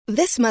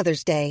This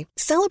Mother's Day,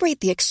 celebrate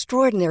the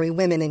extraordinary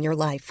women in your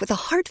life with a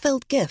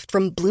heartfelt gift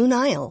from Blue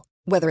Nile.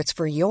 Whether it's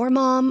for your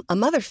mom, a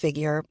mother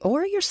figure,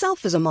 or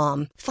yourself as a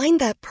mom, find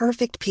that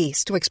perfect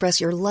piece to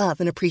express your love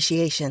and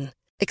appreciation.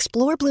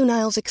 Explore Blue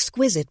Nile's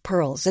exquisite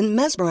pearls and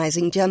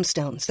mesmerizing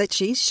gemstones that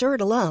she's sure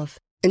to love.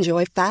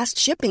 Enjoy fast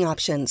shipping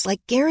options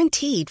like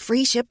guaranteed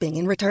free shipping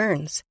and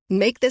returns.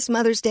 Make this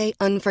Mother's Day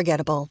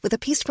unforgettable with a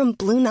piece from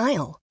Blue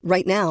Nile.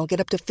 Right now, get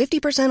up to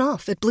 50%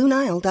 off at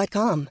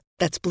BlueNile.com.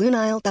 That's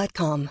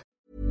BlueNile.com.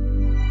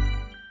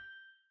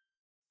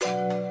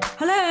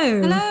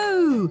 Hello.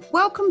 Hello.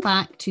 Welcome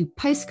back to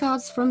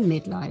Postcards from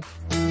Midlife.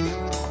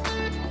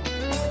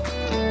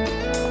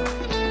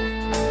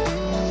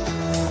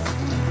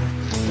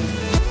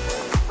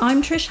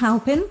 I'm Trish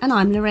Halpin. And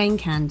I'm Lorraine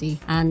Candy.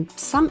 And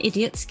some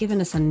idiot's given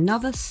us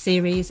another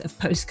series of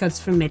Postcards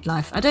from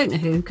Midlife. I don't know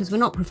who, because we're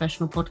not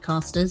professional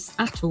podcasters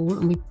at all,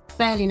 and we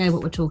barely know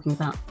what we're talking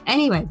about.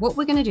 Anyway, what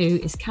we're going to do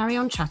is carry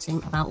on chatting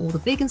about all the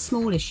big and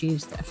small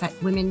issues that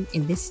affect women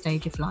in this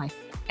stage of life.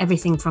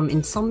 Everything from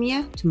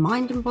insomnia to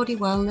mind and body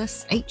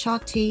wellness,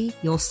 HRT,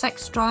 your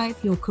sex drive,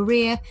 your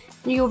career,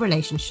 and your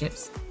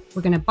relationships.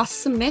 We're going to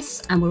bust some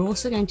myths, and we're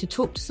also going to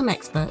talk to some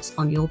experts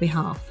on your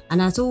behalf.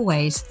 And as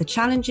always, the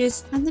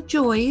challenges and the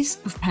joys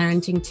of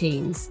parenting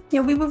teens. Yeah,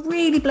 we were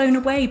really blown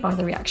away by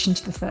the reaction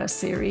to the first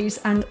series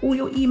and all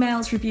your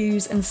emails,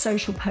 reviews and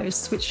social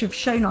posts, which have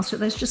shown us that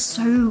there's just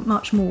so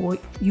much more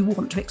you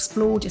want to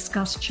explore,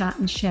 discuss, chat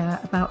and share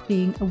about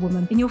being a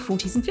woman in your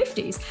 40s and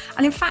 50s.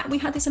 And in fact, we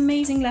had this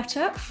amazing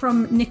letter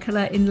from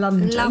Nicola in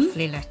London.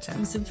 Lovely letter. It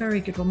was a very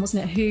good one,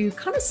 wasn't it? Who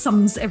kind of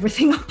sums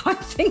everything up, I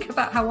think,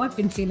 about how I've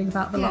been feeling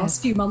about the last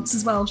few months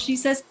as well. She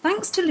says,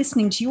 thanks to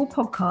listening to your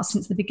podcast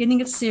since the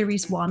beginning of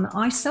Series 1,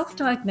 I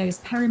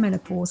self-diagnosed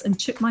perimenopause and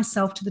took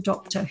myself to the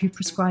doctor who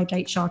prescribed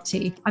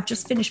HRT. I've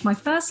just finished my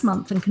first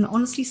month and can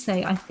honestly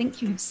say I think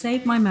you have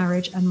saved my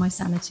marriage and my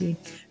sanity.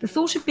 The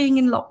thought of being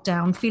in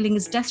lockdown, feeling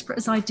as desperate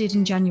as I did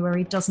in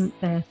January, doesn't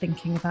bear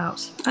thinking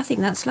about. I think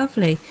that's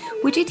lovely.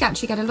 We did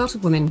actually get a lot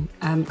of women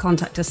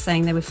contact us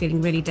saying they were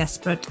feeling really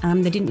desperate.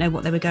 They didn't know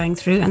what they were going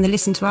through, and they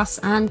listened to us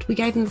and we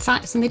gave them the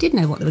facts, and they did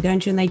know what they were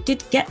going through, and they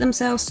did get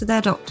themselves to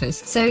their doctors.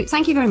 So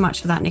thank you very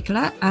much for that,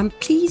 Nicola.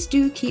 Please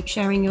do keep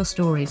sharing your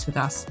stories with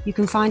us. You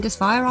can find us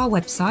via our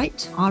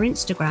website, our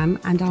Instagram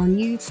and our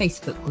new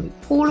Facebook group,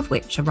 all of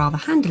which are rather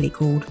handily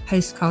called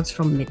Postcards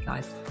from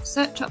Midlife.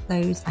 Search up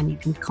those and you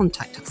can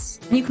contact us.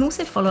 And you can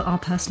also follow our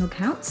personal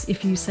accounts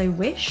if you so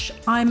wish.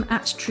 I'm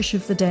at Trish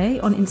of the Day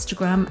on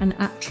Instagram and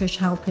at Trish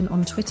Halpin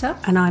on Twitter.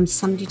 And I'm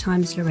Sunday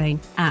Times Lorraine,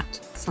 at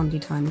Sunday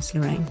Times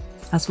Lorraine,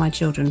 as my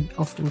children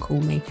often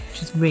call me,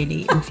 which is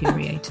really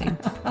infuriating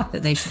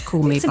that they should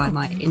call me by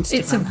my Instagram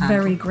It's a handle.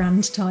 very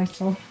grand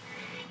title.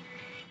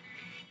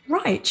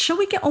 Right, shall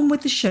we get on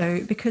with the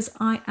show? Because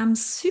I am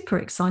super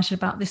excited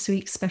about this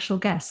week's special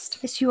guest.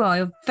 Yes, you are.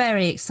 You're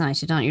very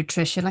excited, aren't you,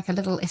 Trish? You're like a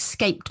little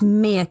escaped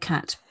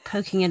meerkat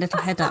poking a little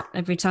head up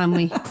every time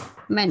we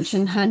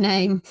mention her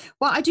name.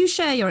 Well, I do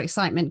share your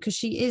excitement because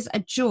she is a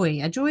joy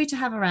to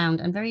have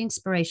around and very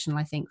inspirational,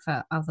 I think,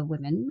 for other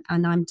women.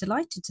 And I'm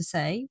delighted to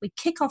say we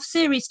kick off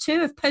Series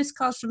 2 of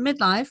Postcards from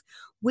Midlife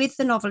with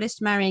the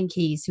novelist Marian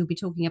Keyes, who'll be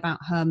talking about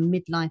her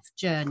midlife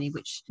journey,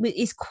 which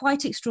is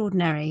quite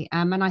extraordinary.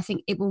 And I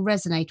think it will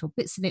resonate, or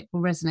bits of it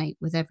will resonate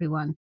with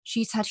everyone.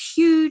 She's had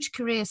huge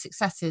career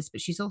successes, but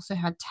she's also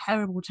had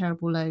terrible,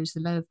 terrible lows, the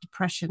low of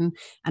depression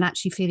and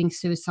actually feeling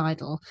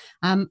suicidal.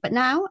 But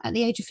now, at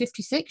the age of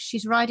 56,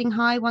 she's riding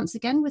high once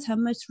again with her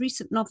most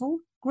recent novel,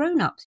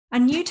 Grown Up.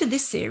 And new to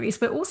this series,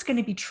 we're also going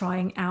to be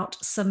trying out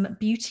some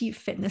beauty,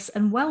 fitness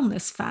and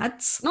wellness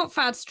fads. Not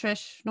fads,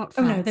 Trish, not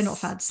fads. Oh, no, they're not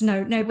fads.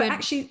 No, but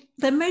actually,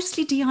 they're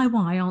mostly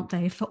DIY, aren't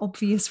they, for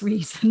obvious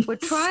reasons? We're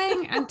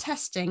trying and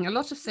testing a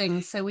lot of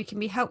things so we can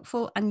be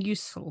helpful and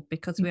useful,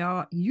 because we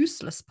are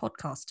useless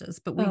podcasters,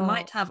 but we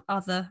might have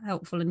other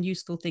helpful and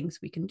useful things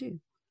we can do.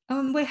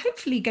 We're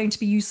hopefully going to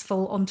be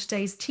useful on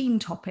today's teen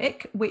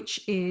topic, which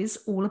is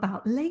all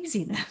about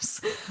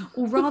laziness,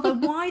 or rather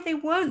why they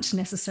weren't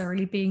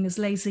necessarily being as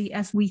lazy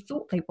as we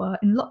thought they were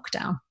in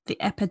lockdown. The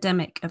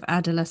epidemic of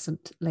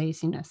adolescent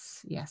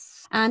laziness,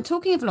 yes. And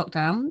talking of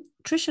lockdown,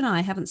 Trish and I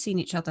haven't seen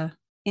each other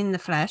in the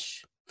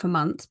flesh for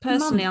months.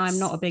 Personally, I'm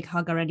not a big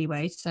hugger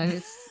anyway, so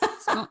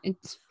it's not...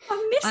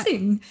 I'm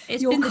missing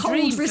it's your been the cold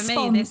dream response.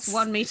 for me, this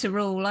 1 metre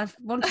rule. I've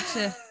wanted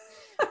to...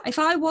 If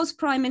I was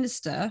Prime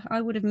Minister, I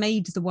would have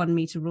made the 1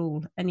 metre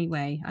rule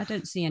anyway. I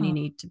don't see any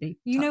need to be.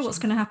 You know what's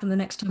going to happen the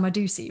next time I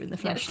do see you in the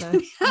flesh, though.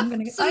 I'm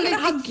going to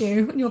hug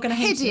you and you're going to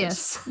hate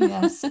hideous. it.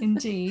 Yes,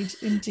 indeed.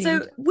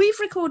 So we've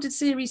recorded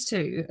Series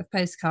 2 of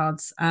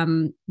Postcards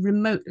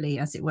remotely,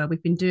 as it were.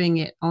 We've been doing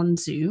it on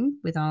Zoom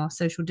with our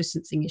social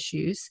distancing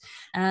issues.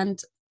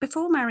 And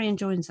before Marion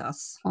joins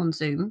us on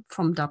Zoom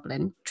from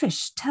Dublin,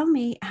 Trish, tell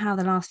me how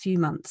the last few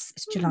months,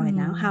 it's July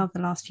now, how have the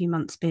last few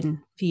months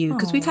been for you?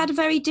 Because we've had a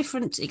very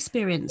different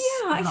experience.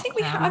 Yeah, I think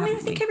we have. I mean, I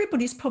think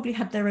everybody's probably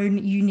had their own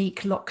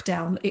unique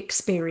lockdown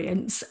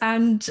experience.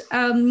 And,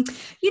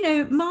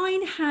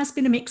 mine has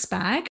been a mixed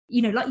bag.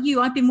 Like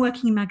you, I've been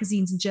working in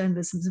magazines and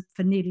journalism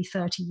for nearly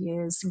 30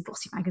 years in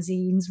glossy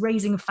magazines,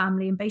 raising a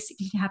family and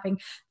basically having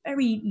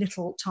very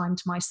little time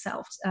to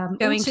myself.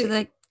 Going to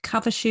the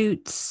cover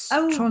shoots,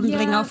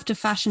 trundling off to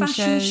fashion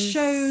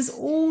shows,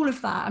 all of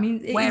that. I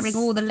mean, wearing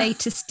all the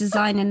latest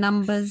designer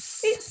numbers.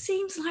 It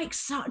seems like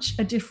such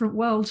a different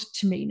world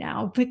to me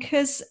now,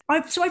 because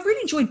I've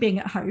really enjoyed being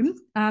at home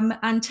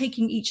and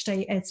taking each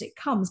day as it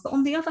comes. But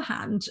on the other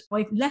hand,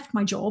 I've left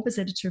my job as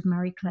editor of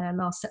Marie Claire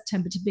last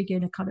September to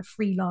begin a kind of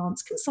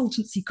freelance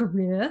consultancy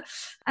career.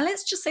 And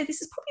let's just say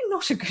this is probably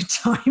not a good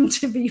time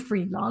to be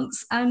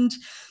freelance. And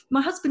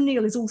my husband,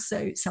 Neil, is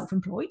also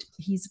self-employed.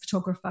 He's a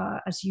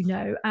photographer, as you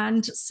know.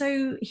 And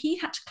so he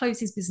had to close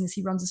his business.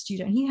 He runs a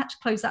studio and he had to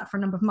close that for a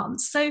number of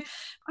months. So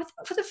I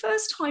think for the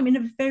first time in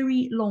a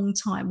very long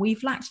time,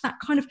 we've lacked that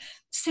kind of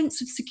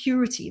sense of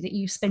security that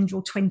you spend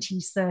your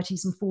 20s,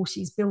 30s and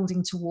 40s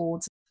building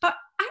towards. But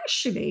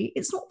actually,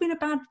 it's not been a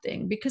bad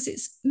thing, because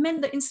it's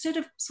meant that instead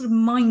of sort of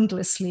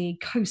mindlessly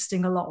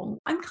coasting along,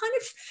 I'm kind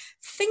of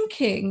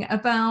thinking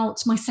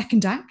about my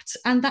second act,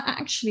 and that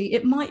actually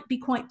it might be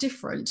quite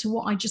different to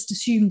what I just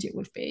assumed it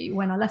would be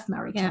when I left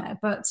Marie Claire. Yeah.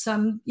 But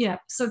so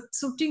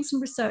doing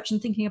some research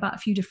and thinking about a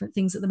few different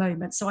things at the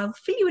moment. So I'll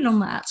fill you in on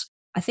that.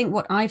 I think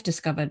what I've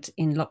discovered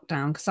in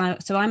lockdown,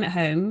 because I'm at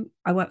home,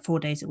 I work 4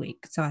 days a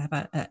week, so I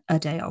have a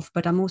day off,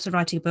 but I'm also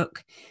writing a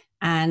book,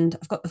 and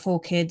I've got the 4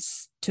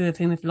 kids, 2 of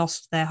whom have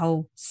lost their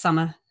whole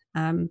summer.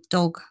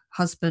 Dog,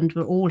 husband,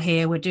 we're all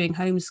here, we're doing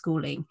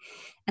homeschooling.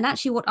 And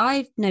actually what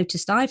I've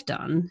noticed I've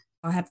done,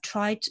 I have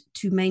tried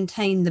to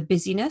maintain the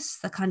busyness,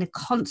 the kind of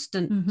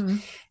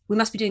constant, we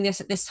must be doing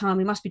this at this time,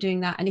 we must be doing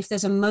that. And if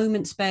there's a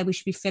moment spare, we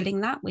should be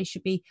filling that, we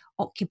should be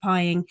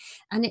occupying.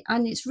 And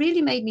it's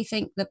really made me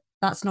think that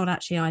that's not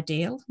actually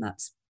ideal.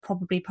 That's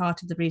probably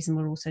part of the reason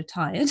we're all so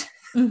tired,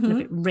 a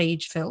bit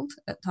rage-filled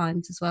at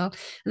times as well.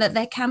 And that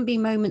there can be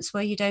moments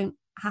where you don't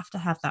have to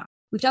have that.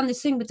 We've done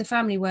this thing with the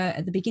family where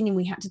at the beginning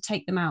we had to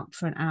take them out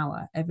for an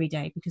hour every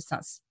day, because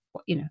that's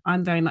what,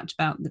 I'm very much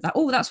about that.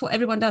 Oh, that's what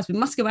everyone does. We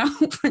must go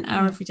out for an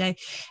hour every day.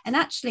 And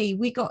actually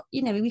we've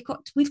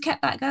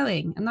kept that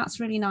going, and that's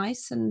really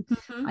nice. And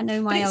I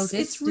know my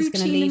eldest is going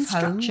to leave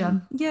home.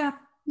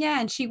 Yeah,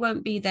 and she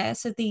won't be there.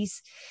 So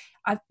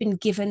I've been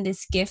given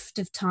this gift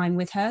of time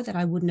with her that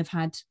I wouldn't have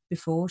had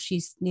before.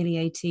 She's nearly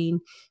 18.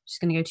 She's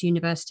going to go to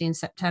university in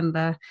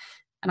September.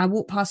 And I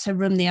walked past her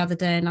room the other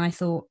day and I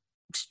thought,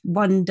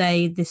 one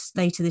day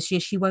later this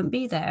year she won't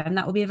be there, and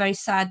that will be a very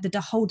sad.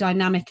 The whole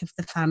dynamic of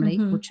the family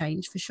will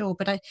change for sure.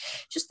 But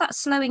just that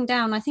slowing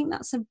down, I think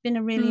that's been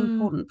a really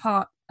important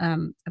part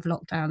of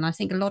lockdown. I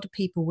think a lot of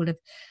people will have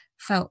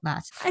felt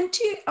that. And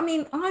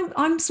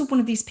I'm sort of one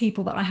of these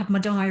people that I have my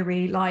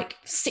diary like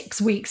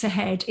 6 weeks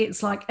ahead.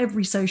 It's like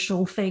every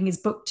social thing is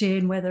booked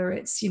in, whether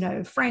it's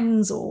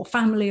friends or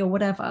family or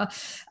whatever.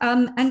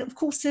 And of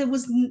course there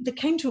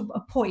came to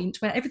a point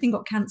where everything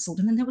got cancelled,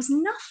 and then there was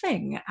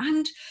nothing.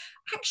 And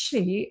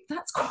actually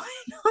that's quite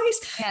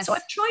nice. Yes. So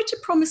I've tried to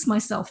promise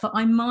myself that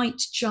I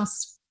might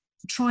just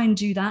try and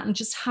do that and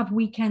just have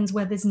weekends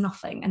where there's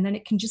nothing, and then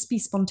it can just be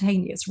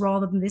spontaneous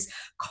rather than this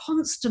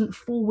constant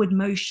forward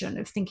motion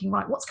of thinking,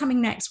 right, what's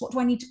coming next, what do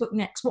I need to book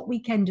next, what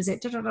weekend is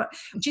it, da, da, da.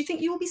 Do you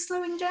think you'll be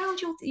slowing down?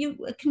 You're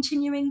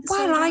continuing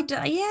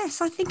the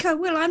yes, I think I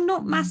will. I'm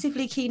not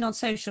massively keen on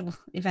social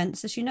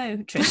events, as you know,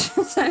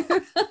 Trish.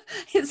 So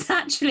it's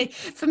actually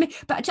for me,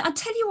 but I'll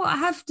tell you what I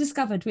have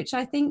discovered, which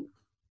I think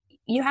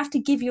you have to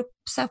give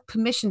yourself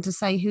permission to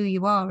say who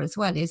you are as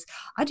well, is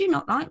I do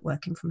not like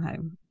working from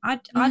home. I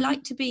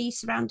like to be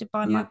surrounded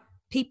by my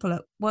people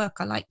at work.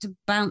 I like to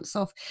bounce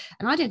off,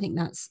 and I don't think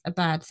that's a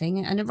bad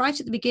thing. And right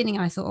at the beginning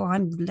I thought,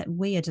 I'm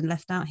weird and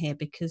left out here,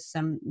 because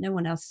no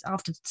one else,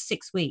 after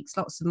 6 weeks,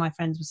 lots of my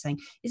friends were saying,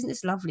 isn't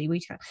this lovely?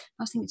 I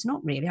was thinking, it's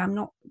not really.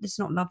 It's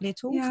not lovely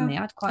at all for me.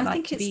 I'd quite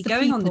like to be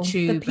going on the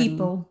tube. The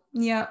people.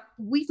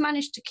 We've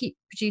managed to keep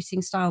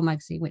producing Style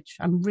Magazine, which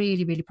I'm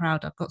really, really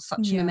proud of. I've got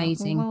such an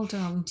amazing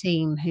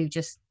team who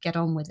just get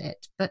on with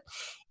it. But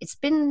it's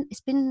been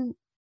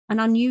an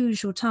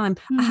unusual time.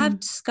 I have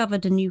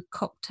discovered a new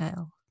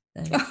cocktail,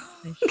 though.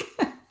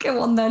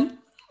 Go on then.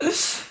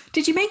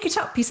 Did you make it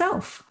up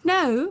yourself?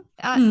 No,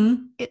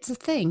 it's a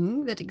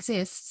thing that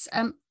exists.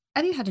 Have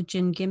you had a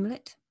gin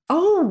gimlet?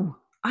 Oh,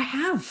 I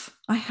have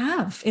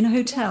in a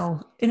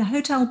hotel, in a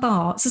hotel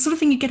bar. It's the sort of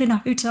thing you get in a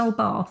hotel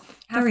bar.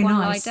 Very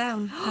nice. Have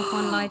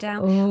one lie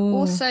down. Oh.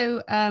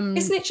 Also,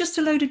 isn't it just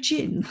a load of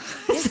gin?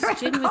 Yes,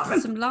 gin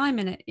with some lime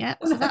in it. Yeah,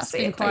 so that's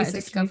been quite a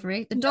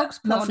discovery. The dog's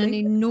put on an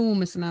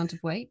enormous amount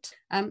of weight.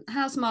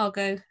 How's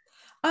Margot?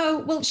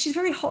 Oh, well, she's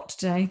very hot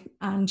today,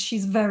 and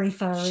she's very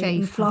furry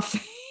and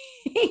fluffy.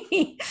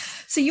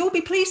 So you'll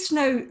be pleased to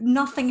know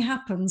nothing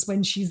happens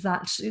when she's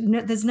that.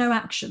 No, there's no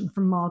action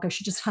from Margot.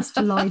 She just has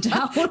to lie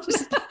down.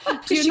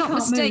 Do you not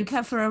mistake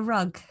her for a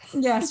rug?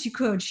 Yes, you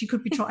could. She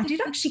could be trying. I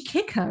did actually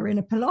kick her in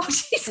a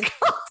Pilates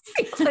class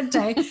the other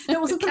day. No,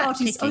 it wasn't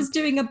Pilates. I was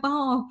doing a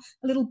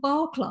little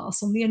bar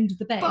class on the end of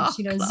the bed.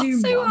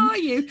 Zoom. Who are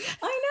you?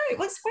 I know, it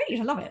was great.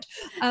 I love it.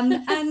 And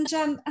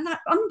that,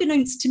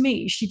 unbeknownst to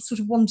me, she'd sort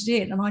of wandered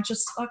in, and I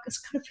just kind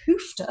of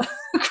hoofed her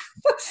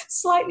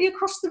slightly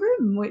across the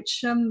room,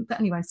 which, but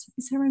anyway,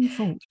 it's her own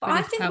fault. But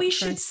I think we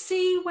should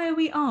see where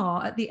we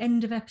are at the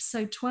end of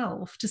episode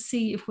 12 to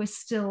see if we're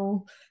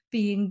still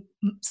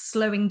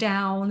slowing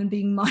down and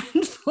being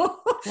mindful.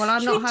 Well,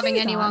 I'm not having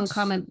anyone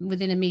come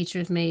within a metre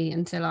of me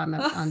until I'm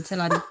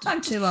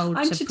too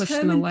old to push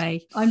them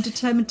away. I'm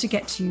determined to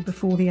get to you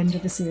before the end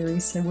of the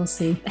series, so we'll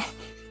see.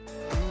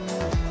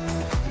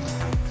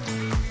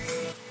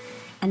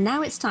 And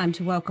now it's time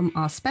to welcome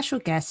our special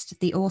guest,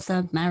 the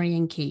author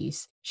Marian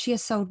Keyes. She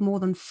has sold more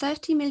than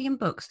 30 million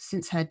books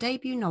since her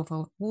debut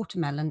novel,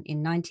 Watermelon,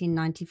 in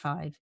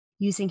 1995.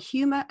 Using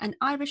humour and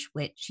Irish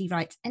wit, she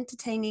writes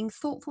entertaining,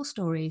 thoughtful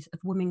stories of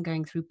women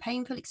going through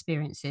painful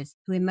experiences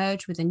who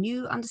emerge with a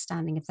new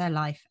understanding of their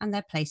life and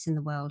their place in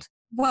the world.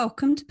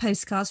 Welcome to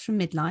Postcards from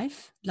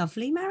Midlife,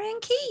 lovely Marian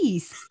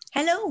Keyes.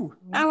 Hello.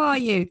 How are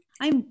you?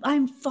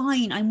 I'm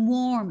fine. I'm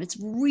warm. It's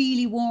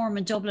really warm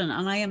in Dublin,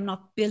 and I am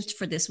not built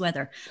for this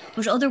weather.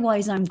 But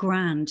otherwise, I'm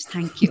grand.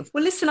 Thank you.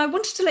 Well, listen, I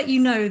wanted to let you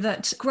know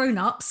that Grown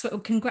Ups,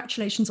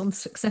 congratulations on the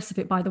success of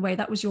it, by the way.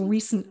 That was your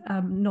recent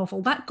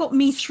novel. That got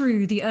me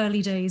through the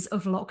early days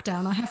of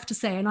lockdown, I have to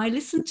say. And I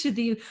listened to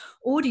the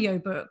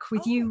audiobook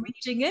with you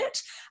reading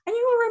it, and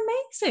you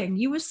were amazing.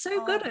 You were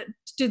so good at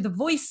doing the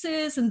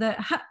voices and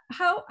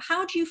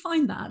how do you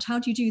find that? How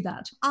do you do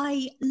that?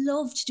 I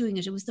loved doing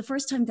it. It was the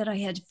first time that I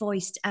had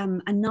voiced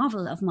a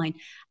novel of mine,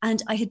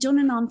 and I had done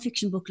a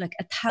non-fiction book like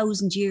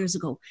 1,000 years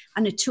ago,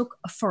 and it took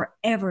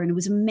forever and it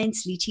was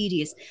immensely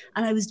tedious,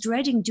 and I was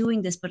dreading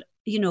doing this, but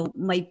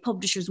my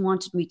publishers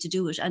wanted me to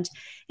do it, and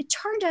it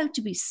turned out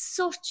to be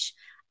such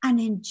an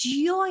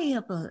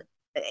enjoyable,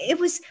 it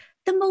was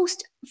the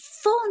most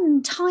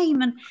fun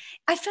time, and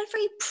I felt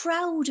very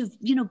proud of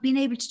being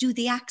able to do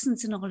the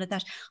accents and all of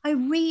that. I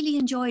really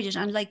enjoyed it,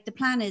 and the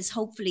plan is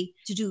hopefully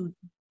to do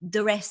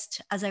the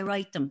rest as I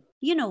write them.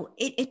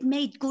 It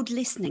made good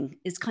listening,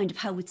 is kind of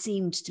how it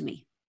seemed to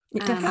me.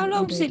 How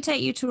long does it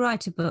take you to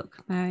write a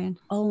book, Marian?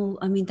 Oh,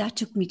 I mean, that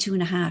took me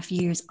 2.5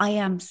 years. I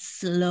am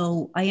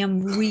slow. I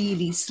am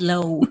really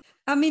slow.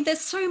 I mean, there's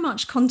so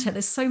much content.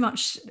 There's so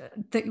much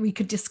that we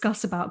could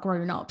discuss about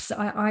Grown Ups.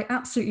 I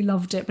absolutely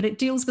loved it, but it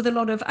deals with a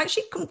lot of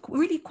actually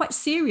really quite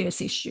serious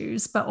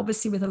issues, but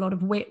obviously with a lot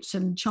of wit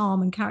and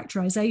charm and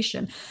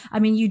characterization. I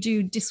mean, you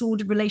do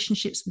disordered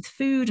relationships with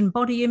food and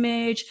body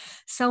image,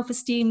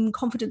 self-esteem,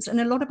 confidence,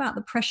 and a lot about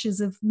the pressures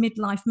of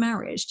midlife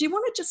marriage. Do you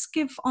want to just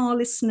give our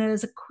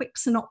listeners a quick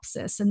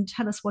synopsis and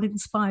tell us what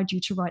inspired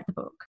you to write the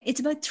book? It's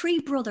about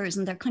 3 brothers,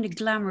 and they're kind of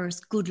glamorous,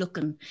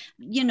 good-looking,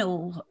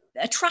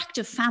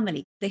 attractive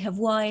family. They have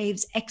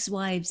wives,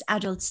 ex-wives,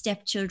 adult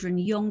stepchildren,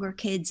 younger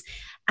kids,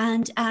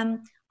 and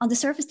on the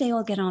surface they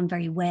all get on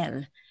very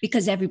well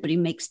because everybody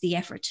makes the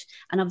effort,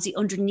 and obviously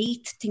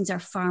underneath things are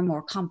far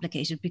more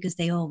complicated because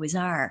they always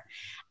are,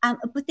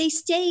 but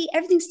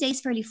everything stays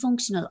fairly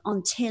functional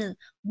until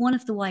one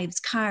of the wives,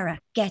 Cara,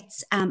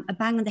 gets a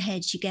bang on the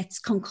head. She gets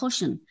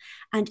concussion,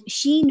 and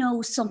she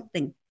knows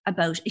something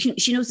about,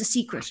 she knows the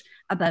secret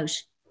about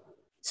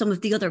some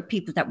of the other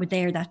people that were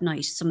there that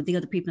night, some of the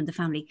other people in the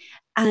family.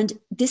 And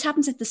this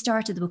happens at the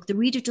start of the book. The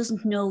reader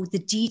doesn't know the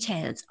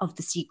details of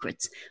the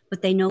secrets,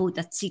 but they know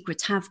that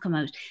secrets have come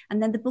out.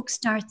 And then the book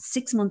starts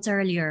 6 months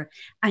earlier,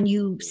 and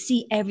you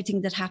see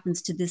everything that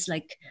happens to this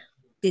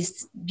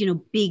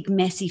big,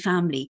 messy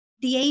family.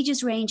 The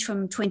ages range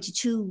from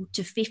 22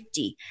 to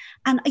 50.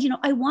 And,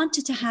 I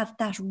wanted to have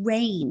that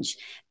range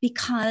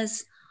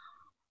because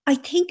I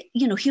think,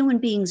 human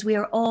beings, we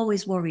are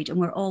always worried and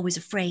we're always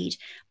afraid,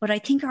 but I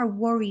think our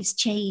worries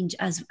change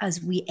as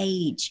we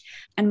age.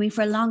 And I mean,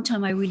 for a long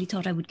time, I really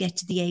thought I would get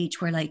to the age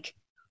where I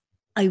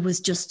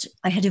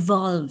had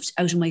evolved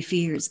out of my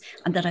fears,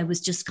 and that I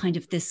was just kind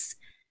of this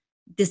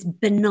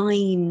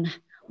benign,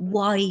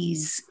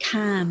 wise,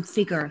 calm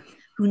figure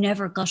who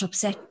never got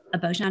upset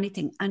about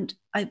anything. And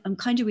I'm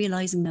kind of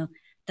realizing now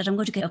that I'm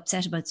going to get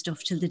upset about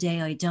stuff till the day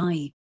I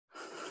die.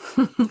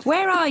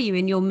 Where are you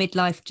in your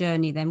midlife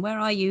journey then? Where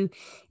are you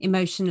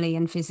emotionally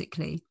and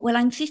physically? Well,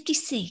 I'm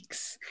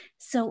 56,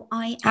 so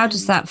How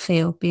does that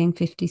feel, being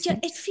 56? Yeah,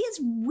 it feels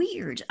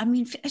weird. I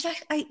mean,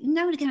 I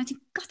now and again I think,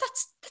 God,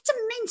 that's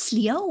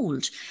immensely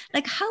old.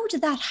 How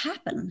did that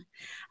happen?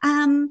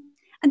 And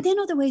then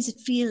other ways it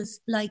feels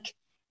like,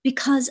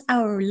 because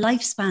our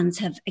lifespans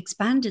have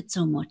expanded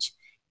so much,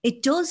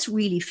 it does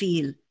really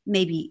feel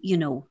maybe,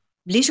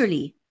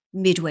 literally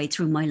midway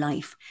through my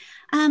life.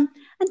 And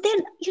then,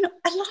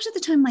 a lot of the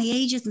time my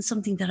age isn't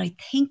something that I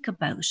think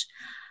about.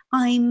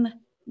 I'm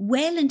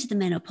well into the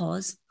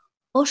menopause,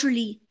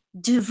 utterly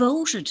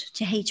devoted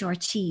to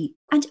HRT,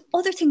 and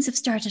other things have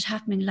started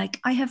happening. Like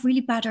I have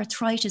really bad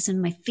arthritis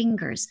in my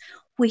fingers,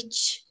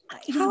 which...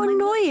 How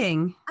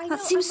annoying. I That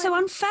know, seems so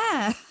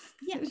unfair.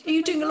 Yeah, are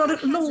you doing a lot of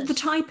the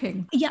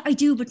typing? Yeah, I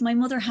do, but my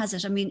mother has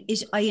it. I mean,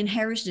 I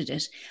inherited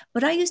it.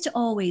 But I used to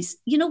always,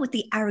 with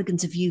the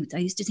arrogance of youth, I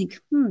used to think,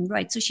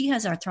 right, so she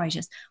has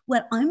arthritis.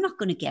 Well, I'm not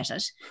going to get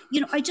it.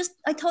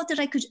 I thought that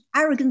I could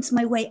arrogance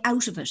my way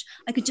out of it.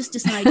 I could just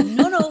decide,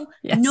 no,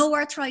 Yes. No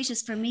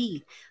arthritis for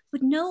me.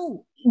 But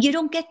no, you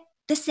don't get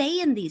the say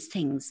in these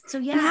things. So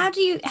yeah. And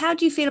how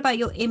do you feel about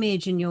your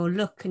image and your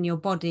look and your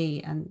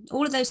body and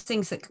all of those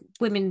things that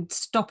women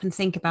stop and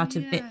think about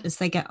a bit as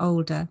they get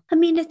older? I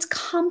mean, it's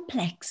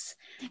complex.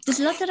 There's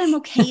a lot that I'm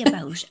okay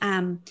about.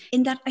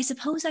 In that, I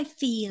suppose I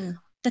feel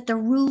that the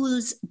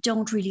rules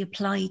don't really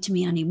apply to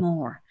me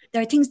anymore.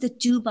 There are things that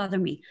do bother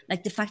me,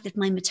 like the fact that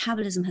my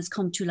metabolism has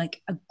come to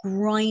like a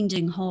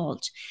grinding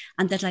halt,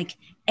 and that like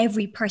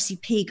every Percy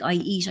pig I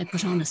eat, I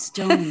put on a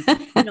stone,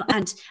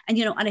 and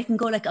I can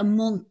go like a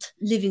month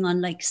living on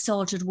like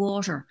salted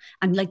water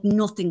and like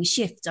nothing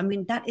shifts. I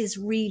mean, that's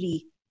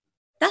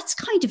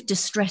kind of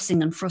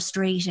distressing and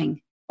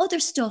frustrating. Other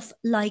stuff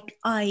like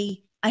I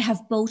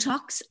have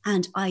Botox,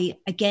 and I,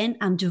 again,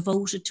 am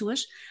devoted to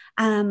it.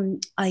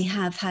 I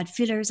have had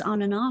fillers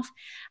on and off.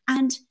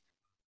 And,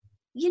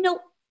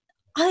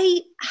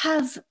 I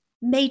have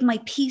made my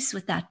peace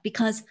with that,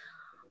 because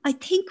I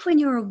think when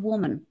you're a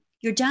woman,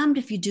 you're damned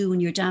if you do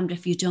and you're damned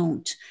if you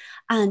don't.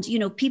 And,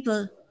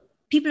 people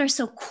are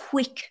so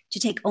quick to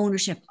take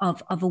ownership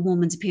of a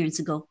woman's appearance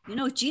and go,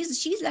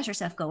 Jesus, she's let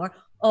herself go. Or,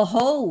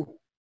 oh,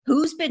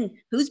 who's been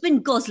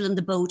guzzling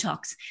the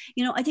Botox?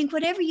 I think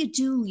whatever you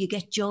do, you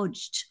get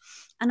judged.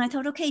 And I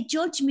thought, okay,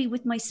 judge me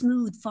with my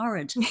smooth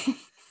forehead.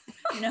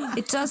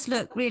 It does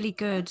look really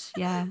good.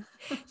 Yeah.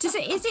 Is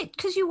it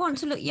because you want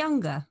to look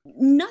younger?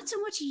 Not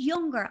so much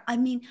younger. I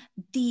mean,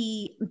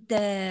 the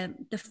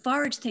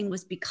forehead thing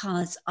was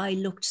because I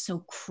looked so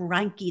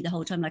cranky the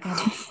whole time. Like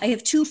I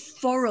have 2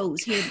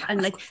 furrows here,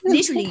 and like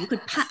literally you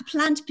could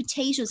plant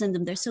potatoes in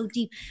them. They're so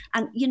deep.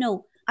 And,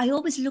 I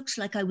always looked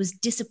like I was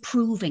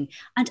disapproving.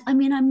 And I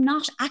mean, I'm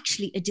not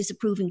actually a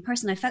disapproving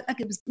person. I felt like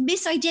it was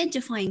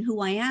misidentifying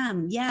who I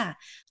am. Yeah.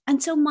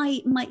 And so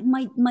my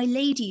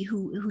lady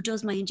who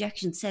does my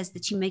injection says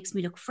that she makes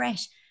me look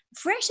fresh.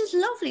 Fresh is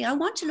lovely. I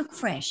want to look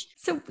fresh.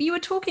 So you were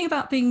talking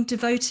about being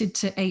devoted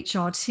to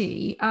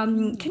HRT.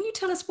 Can you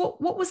tell us what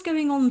was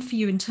going on for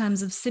you in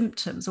terms of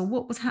symptoms, or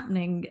what was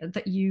happening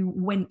that you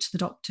went to the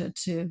doctor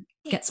to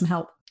get some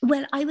help?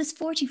 Well, I was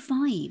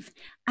 45,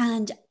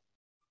 and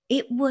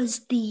it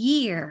was the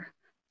year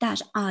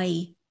that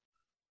I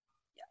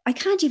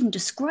can't even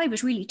describe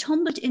it, really,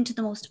 tumbled into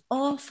the most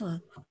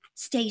awful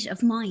state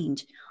of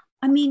mind.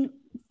 I mean,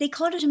 they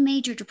call it a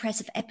major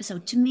depressive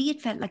episode. To me,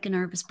 it felt like a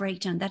nervous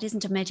breakdown. That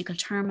isn't a medical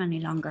term any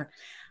longer.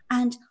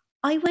 And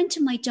I went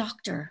to my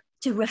doctor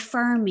to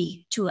refer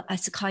me to a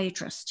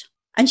psychiatrist.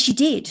 And she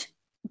did.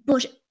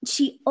 But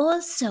she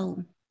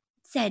also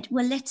said,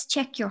 well, let's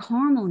check your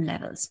hormone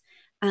levels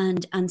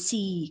and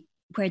see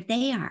where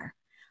they are.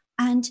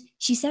 And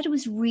she said it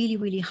was really,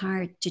 really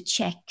hard to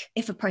check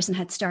if a person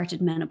had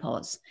started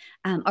menopause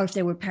or if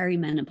they were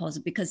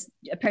perimenopause, because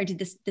apparently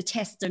the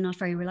tests are not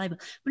very reliable.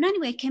 But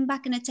anyway, it came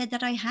back and it said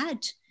that I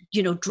had,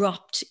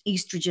 dropped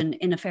estrogen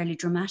in a fairly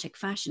dramatic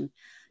fashion.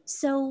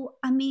 So,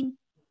 I mean,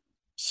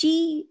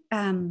 she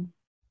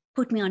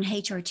put me on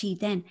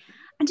HRT then.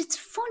 And it's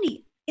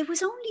funny, it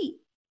was only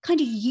kind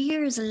of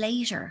years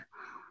later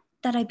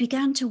that I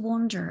began to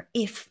wonder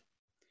if,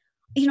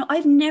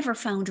 I've never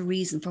found a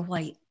reason for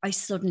why I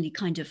suddenly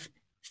kind of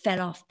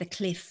fell off the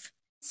cliff.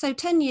 So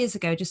 10 years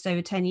ago, just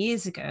over 10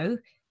 years ago,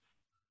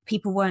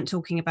 people weren't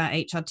talking about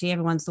HRT.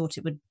 Everyone thought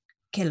it would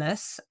kill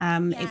us.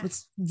 It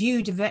was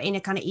viewed in a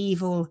kind of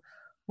evil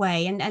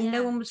way. And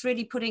no one was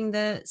really putting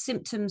the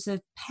symptoms of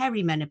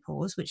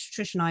perimenopause, which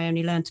Trish and I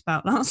only learnt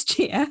about last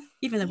year,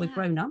 even though we're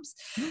grown-ups,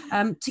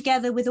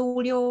 together with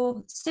all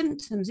your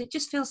symptoms. It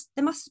just feels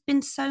there must have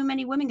been so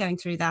many women going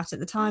through that at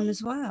the time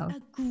as well.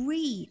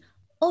 Agree.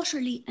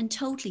 Utterly and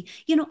totally.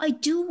 I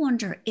do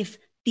wonder if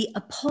the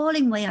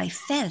appalling way I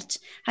felt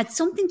had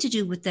something to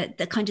do with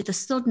the kind of the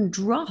sudden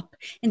drop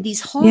in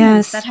these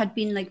hormones that had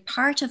been like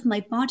part of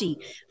my body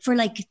for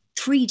like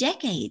 3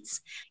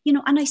 decades.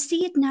 And I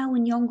see it now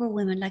in younger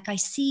women. Like I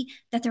see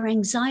that their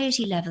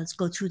anxiety levels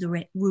go through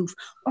the roof,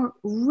 or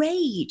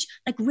rage.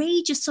 Like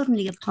rage is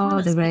suddenly upon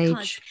us. The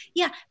rage.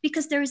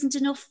 Because there isn't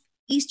enough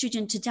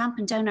estrogen to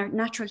dampen down our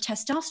natural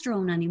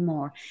testosterone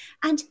anymore.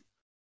 And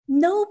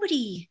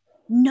nobody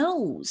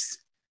knows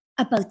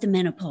about the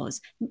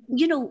menopause.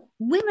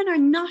 Women are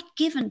not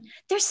given,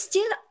 there's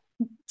still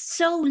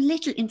so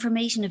little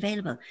information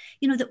available,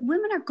 that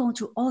women are going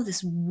through all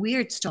this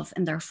weird stuff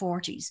in their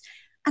 40s,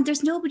 and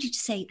there's nobody to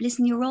say,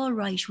 listen, you're all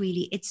right,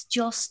 really. It's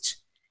just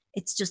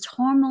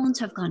hormones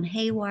have gone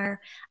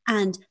haywire,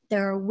 and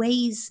there are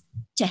ways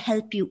to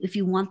help you if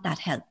you want that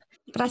help.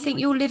 But I think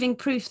you're living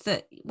proof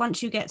that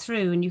once you get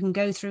through and you can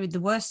go through the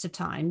worst of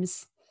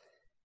times,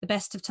 the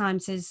best of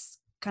times is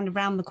kind of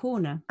round the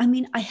corner. I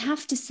mean, I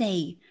have to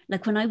say,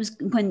 like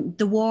when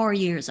the war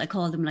years, I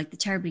call them, like the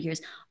terrible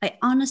years, I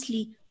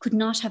honestly could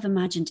not have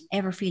imagined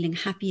ever feeling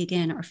happy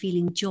again, or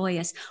feeling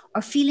joyous,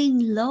 or feeling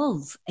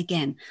love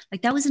again.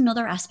 Like that was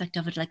another aspect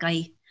of it. Like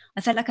I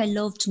felt like I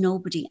loved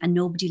nobody and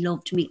nobody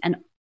loved me, and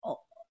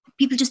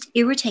people just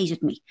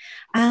irritated me.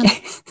 And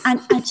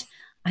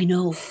I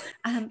know.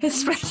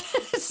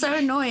 It's so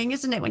annoying,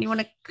 isn't it, when you want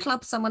to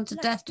club someone to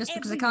death just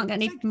because they can't get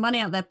any money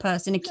out their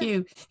purse in a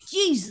queue.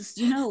 Jesus,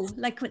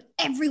 like when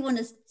everyone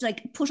is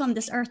like put on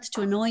this earth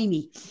to annoy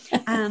me.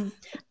 And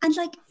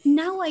like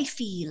now I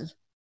feel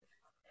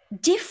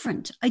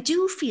different. I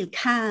do feel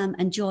calm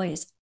and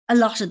joyous a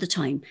lot of the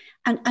time,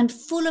 and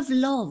full of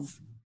love.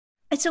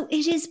 And so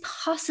it is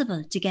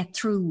possible to get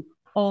through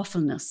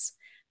awfulness.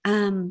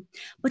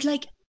 But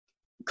like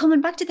coming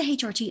back to the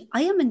HRT,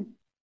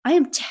 I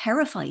am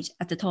terrified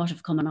at the thought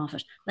of coming off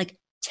it, like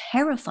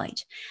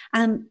terrified.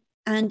 And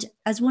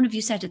as one of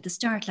you said at the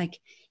start, like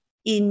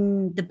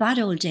in the bad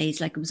old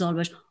days, like it was all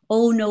about,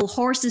 oh no,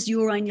 horse's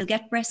urine, you'll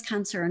get breast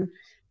cancer. And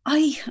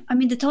I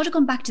mean, the thought of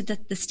going back to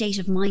the state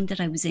of mind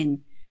that I was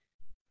in,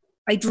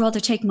 I'd rather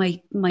take my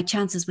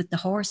chances with the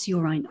horse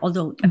urine,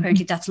 although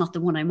apparently that's not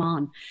the one I'm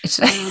on.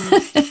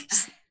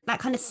 That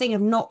kind of thing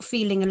of not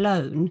feeling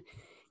alone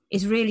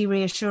is really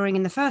reassuring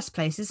in the first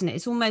place, isn't it?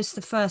 It's almost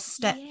the first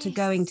step to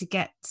going to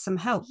get some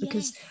help,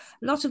 because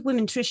a lot of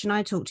women, Trish, and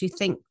I talk to,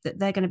 think that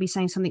they're going to be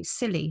saying something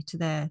silly to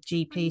their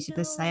GPs if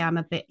they say,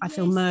 I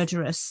feel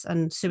murderous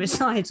and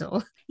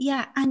suicidal.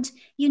 Yeah. And,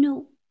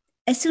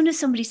 as soon as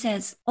somebody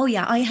says, oh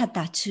yeah, I had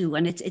that too,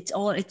 and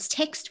it's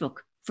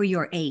textbook for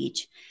your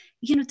age,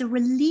 the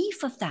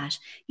relief of that,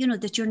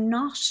 that you're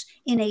not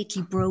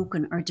innately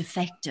broken or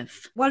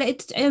defective. Well,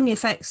 it only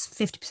affects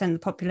 50% of the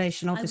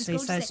population, obviously,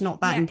 so it's not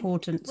that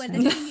important. Well,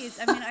 the thing is,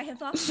 I mean, I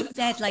have often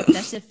said like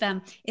that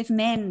if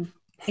men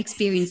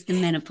experience the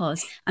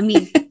menopause, I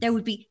mean, there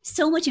would be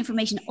so much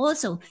information.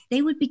 Also,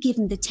 they would be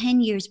given the 10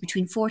 years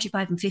between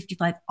 45 and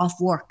 55 off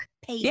work.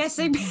 Paid. Yes,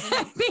 it'd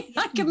be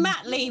like a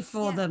mat leave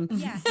for them.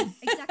 Yeah,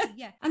 exactly.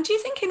 Yeah. And do you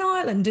think in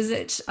Ireland, is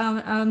it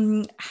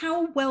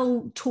how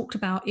well talked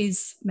about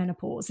is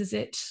menopause? Is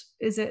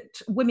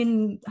it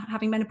women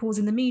having menopause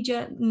in the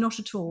media? Not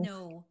at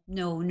all.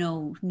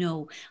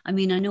 No. I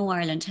mean, I know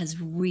Ireland has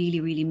really,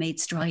 really made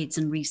strides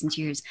in recent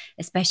years,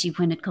 especially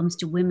when it comes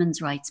to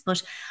women's rights.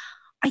 But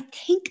I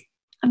think,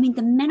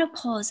 the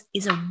menopause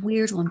is a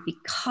weird one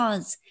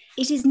because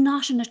it is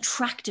not an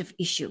attractive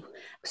issue.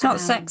 It's not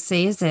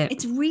sexy, is it?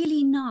 It's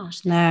really not.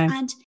 No.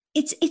 And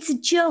it's a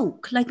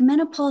joke. Like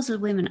menopausal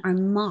women are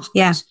mocked.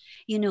 Yeah.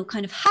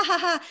 Kind of, ha ha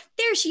ha,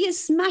 there she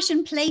is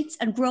smashing plates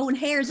and growing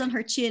hairs on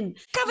her chin.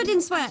 Covered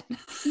in sweat.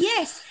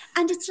 Yes.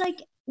 And it's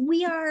like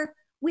we are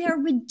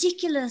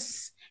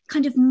ridiculous,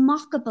 kind of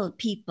mockable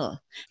people.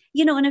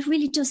 And it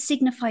really does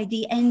signify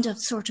the end of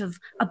sort of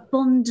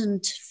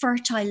abundant,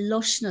 fertile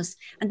lushness.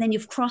 And then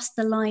you've crossed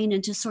the line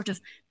into sort of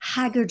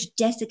haggard,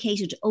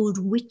 desiccated old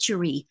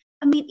witchery.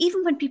 I mean,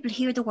 even when people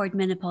hear the word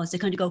menopause, they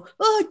kind of go,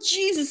 oh,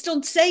 Jesus,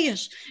 don't say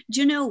it.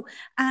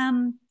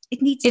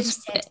 It needs to be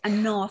said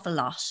an awful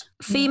lot.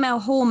 Female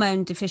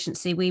hormone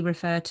deficiency, we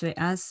refer to it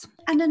as.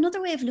 And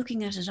another way of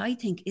looking at it, I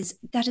think, is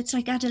that it's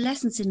like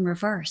adolescence in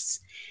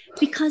reverse.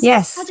 Because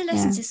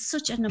adolescence is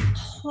such an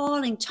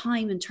appalling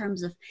time in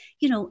terms of,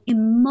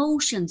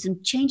 emotions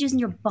and changes in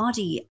your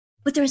body.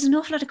 But there's an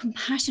awful lot of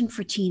compassion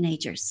for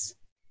teenagers.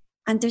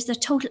 And there's a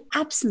total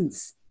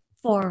absence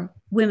for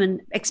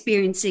women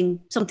experiencing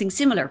something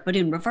similar, but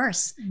in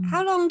reverse.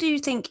 How long do you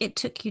think it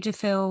took you to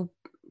feel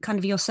kind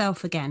of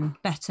yourself again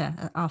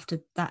better after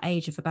that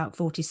age of about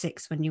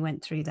 46 when you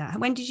went through that?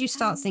 When did you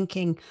start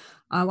thinking,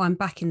 oh, I'm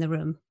back in the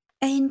room?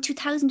 In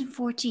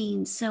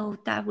 2014. So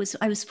I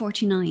was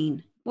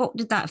 49. What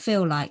did that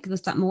feel like?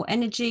 Was that more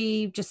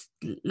energy, just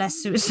less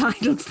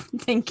suicidal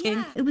thinking?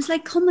 Yeah, it was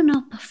like coming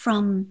up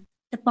from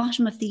the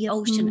bottom of the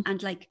ocean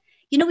and like,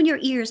 when your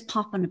ears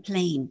pop on a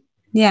plane.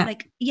 Yeah.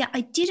 Like,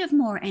 I did have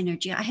more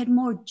energy. I had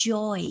more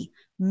joy,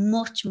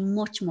 much,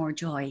 much more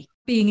joy.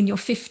 Being in your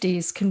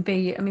 50s can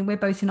be, we're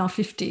both in our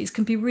 50s,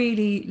 can be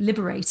really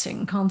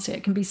liberating, can't it?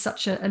 It can be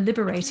such a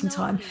liberating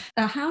time.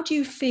 How do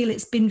you feel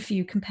it's been for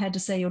you compared to,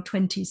 say, your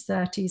 20s,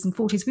 30s and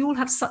 40s? We all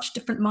have such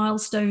different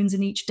milestones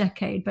in each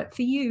decade. But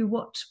for you,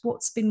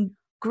 what's been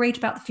great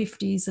about the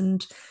 50s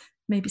and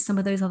maybe some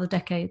of those other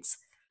decades?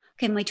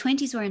 Okay, my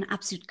 20s were an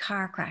absolute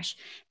car crash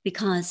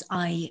because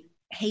I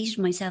hated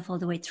myself all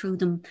the way through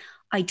them.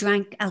 I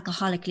drank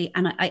alcoholically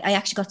and I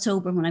actually got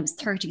sober when I was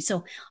 30.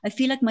 So I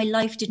feel like my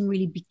life didn't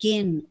really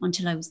begin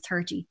until I was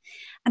 30.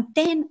 And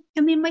then,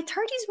 my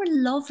 30s were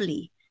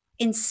lovely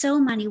in so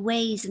many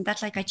ways, and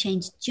that like I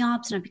changed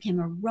jobs and I became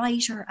a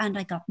writer and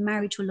I got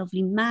married to a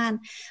lovely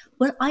man.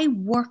 But I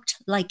worked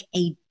like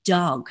a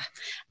dog.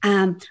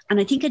 And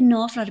I think an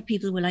awful lot of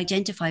people will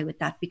identify with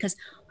that because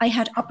I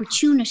had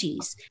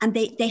opportunities and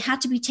they had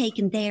to be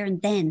taken there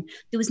and then.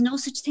 There was no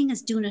such thing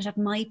as doing it at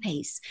my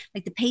pace.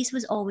 Like the pace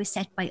was always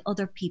set by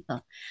other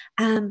people.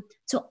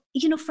 So,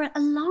 for a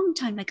long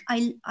time, like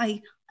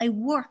I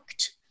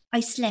worked,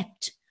 I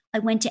slept, I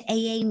went to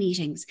AA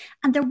meetings,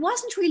 and there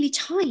wasn't really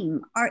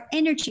time or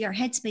energy or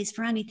headspace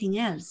for anything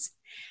else.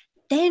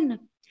 Then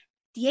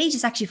the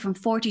ages actually from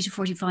 40 to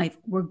 45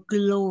 were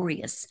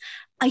glorious.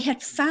 I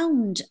had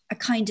found a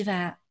kind of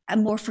a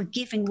more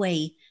forgiving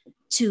way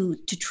to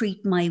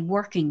treat my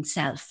working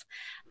self.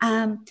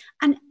 And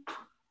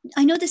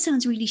I know this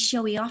sounds really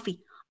showy-offy.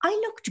 I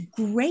looked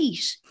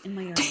great in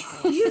my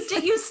early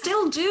You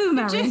still do,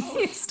 Marion.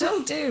 You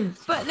still do.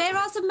 But there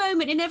is a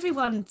moment in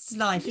everyone's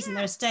life, isn't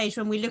there, a stage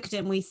when we look at it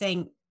and we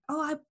think,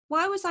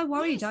 why was I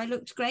worried? Yes, I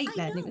looked great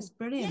then. It was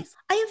brilliant. Yes.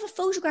 I have a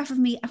photograph of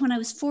me when I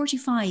was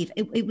 45.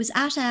 It was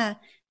at a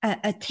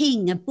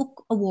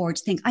book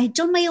awards thing. I had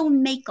done my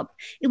own makeup.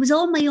 It was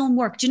all my own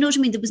work. Do you know what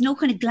I mean? There was no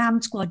kind of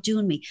glam squad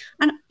doing me.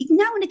 And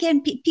now and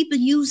again, people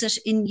use it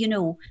in,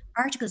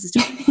 articles and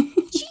stuff.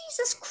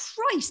 Jesus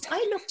Christ,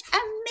 I looked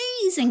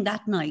amazing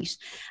that night.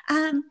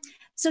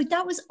 So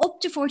that was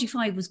up to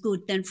 45 was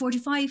good. Then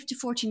 45 to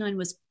 49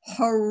 was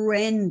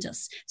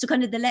horrendous. So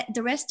kind of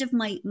the rest of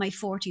my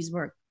 40s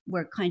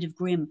were kind of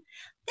grim.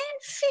 Then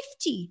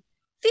 50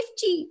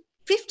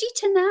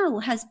 to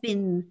now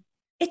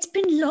it's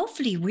been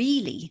lovely,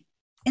 really,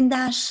 in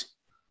that,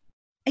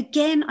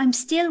 again, I'm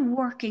still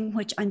working,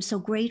 which I'm so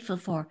grateful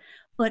for.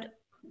 But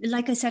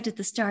like I said at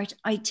the start,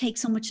 I take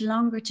so much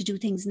longer to do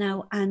things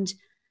now, and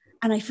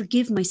I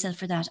forgive myself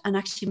for that. And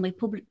actually, my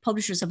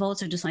publishers have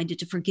also decided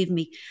to forgive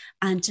me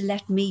and to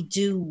let me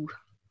do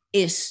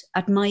it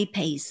at my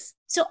pace.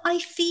 So I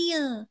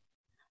feel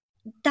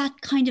that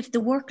kind of the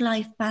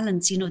work-life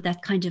balance,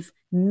 that kind of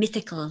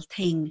mythical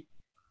thing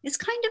is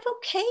kind of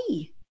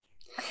okay.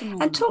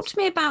 And talk to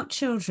me about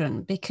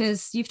children,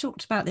 because you've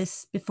talked about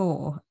this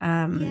before,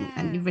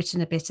 and you've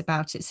written a bit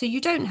about it. So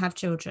you don't have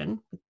children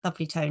with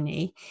lovely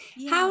Tony.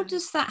 Yeah. How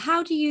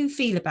do you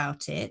feel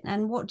about it?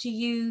 And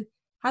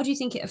how do you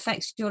think it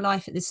affects your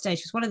life at this stage?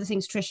 Because one of the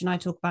things Trish and I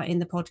talk about in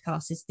the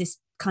podcast is this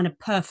kind of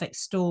perfect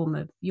storm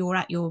of you're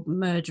at your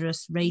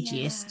murderous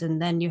ragiest,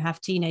 and then you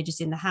have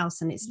teenagers in the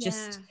house, and it's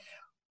just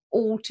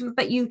all too,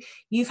 but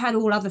you've had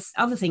all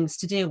other things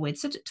to deal with.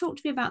 So talk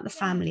to me about the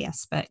family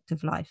aspect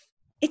of life.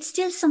 It's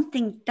still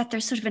something that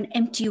there's sort of an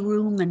empty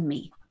room in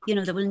me,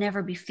 that will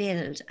never be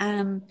filled.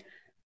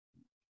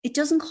 It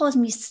doesn't cause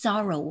me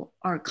sorrow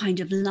or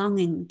kind of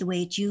longing the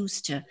way it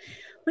used to.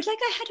 But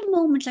I had a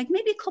moment,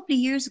 maybe a couple of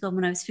years ago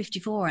when I was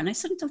 54, and I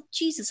suddenly thought,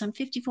 Jesus, I'm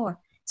 54.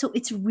 So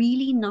it's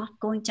really not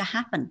going to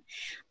happen.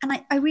 And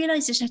I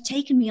realized it had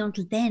taken me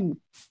until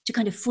then to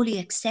kind of fully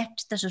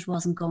accept that it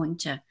wasn't going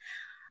to.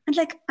 And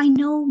I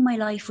know my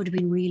life would have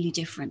been really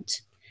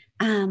different.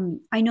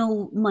 I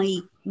know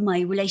my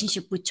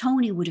relationship with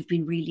Tony would have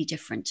been really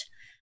different.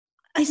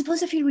 I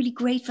suppose I feel really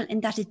grateful in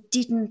that it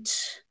didn't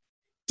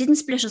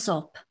split us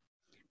up,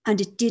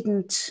 and it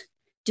didn't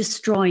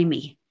destroy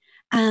me.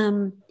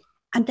 And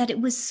that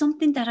it was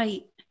something that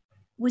I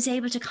was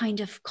able to kind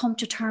of come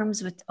to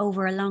terms with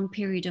over a long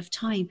period of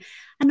time.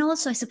 And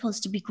also, I suppose,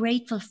 to be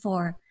grateful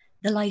for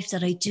the life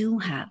that I do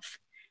have.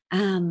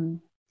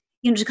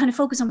 To kind of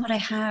focus on what I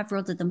have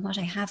rather than what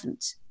I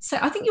haven't. So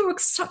I think you're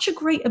such a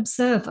great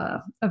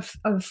observer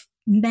of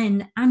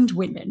men and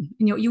women.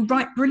 You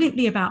write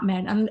brilliantly about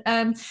men,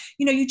 and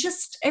you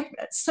just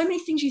so many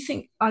things you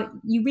think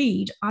you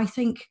read. I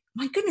think,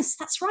 my goodness,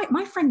 that's right.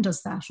 My friend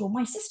does that, or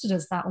my sister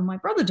does that, or my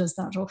brother does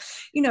that, or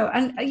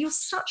and you're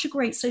such a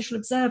great social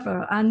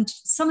observer. And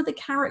some of the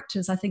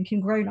characters, I think, in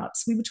Grown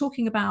Ups, we were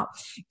talking about,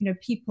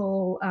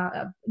 people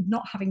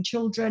not having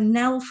children.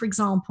 Nell, for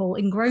example,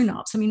 in Grown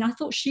Ups. I mean, I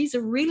thought she's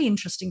a really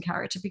interesting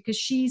character because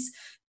she's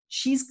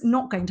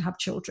not going to have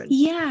children.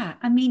 Yeah,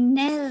 I mean,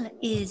 Nell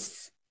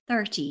is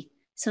 30,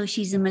 so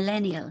she's a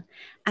millennial.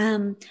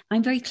 I'm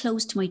very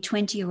close to my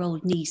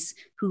 20-year-old niece,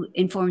 who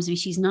informs me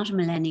she's not a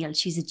millennial,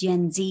 she's a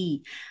Gen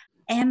Z.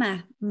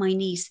 Emma, my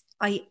niece,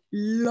 I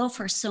love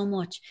her so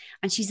much,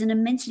 and she's an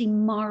immensely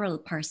moral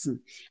person,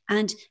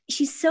 and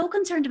she's so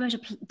concerned about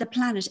the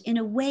planet in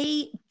a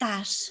way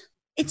that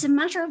it's a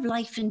matter of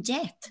life and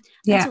death.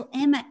 Yeah. And so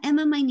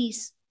Emma, my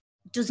niece,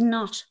 does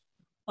not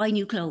buy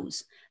new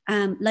clothes.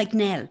 Like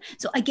Nell.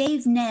 So I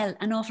gave Nell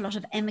an awful lot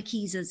of Emma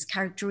Keyes's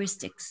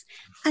characteristics.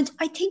 And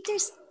I think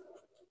there's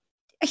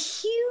a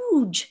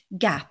huge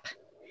gap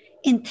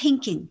in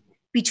thinking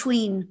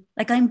between,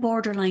 I'm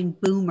borderline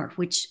boomer,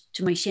 which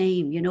to my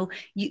shame,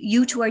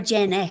 you two are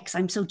Gen X.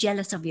 I'm so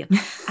jealous of you.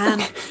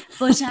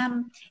 But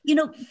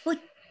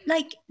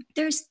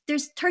there's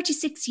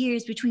 36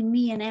 years between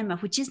me and Emma,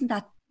 which isn't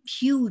that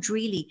huge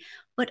really.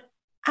 But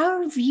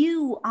our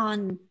view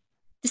on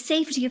the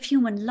safety of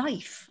human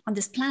life on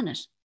this planet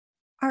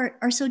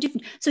are so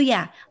different. So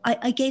yeah,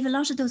 I gave a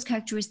lot of those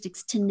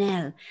characteristics to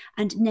Nell,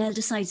 and Nell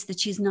decides that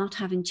she's not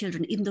having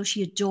children, even though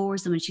she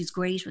adores them and she's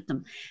great with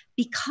them,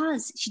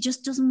 because she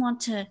just doesn't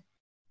want to,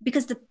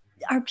 because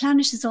our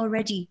planet is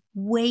already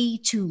way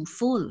too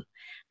full.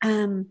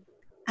 And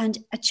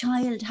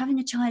having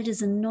a child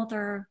is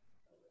another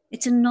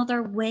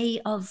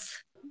way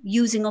of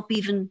using up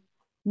even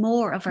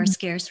more of our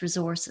scarce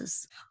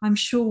resources. I'm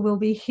sure we'll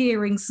be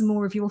hearing some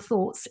more of your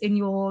thoughts in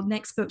your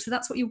next book. So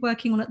that's what you're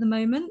working on at the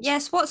moment?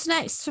 Yes. What's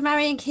next for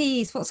Marion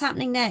Keyes? What's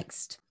happening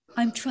next?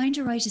 I'm trying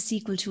to write a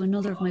sequel to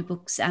another of my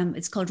books.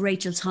 It's called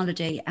Rachel's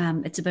Holiday.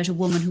 It's about a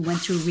woman who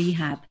went through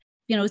rehab.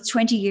 It's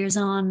 20 years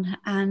on,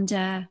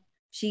 and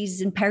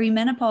she's in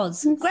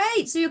perimenopause.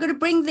 Great. So you're going to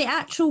bring the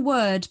actual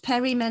word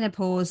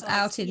perimenopause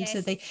out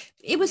into yes.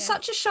 It was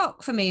such a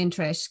shock for me and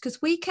Trish,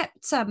 because we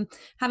kept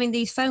having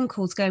these phone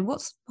calls going,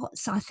 what's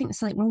I think there's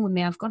something wrong with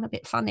me. I've gone a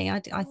bit funny.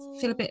 I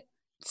feel a bit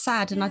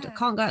sad and I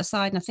can't go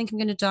outside and I think I'm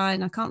going to die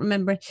and I can't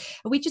remember it.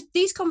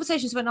 These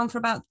conversations went on for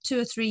about 2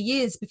 or 3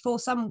 years before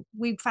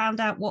we found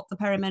out what the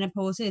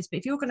perimenopause is. But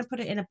if you're going to put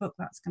it in a book,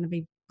 that's going to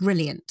be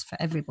brilliant for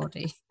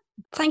everybody.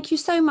 Thank you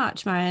so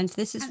much, Marianne.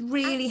 This is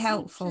really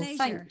helpful. Pleasure.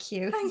 Thank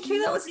you. Thank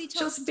you. That was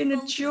just been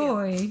a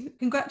joy.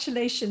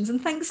 Congratulations.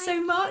 And thanks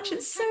so much.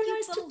 It's so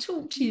nice to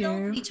talk to you.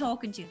 Lovely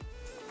talking to you.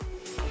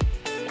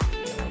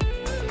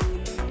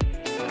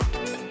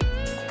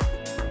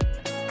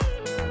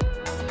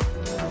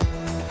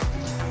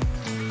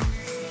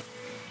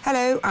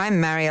 Hello, I'm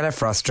Mariella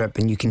Frostrup,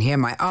 and you can hear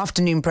my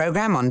afternoon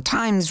programme on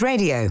Times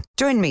Radio.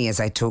 Join me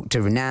as I talk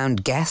to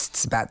renowned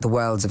guests about the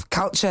worlds of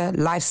culture,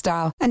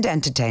 lifestyle and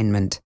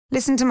entertainment.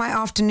 Listen to my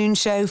afternoon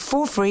show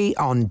for free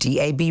on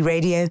DAB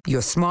Radio,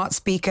 your smart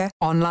speaker,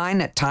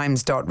 online at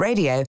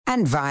times.radio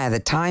and via the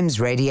Times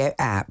Radio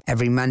app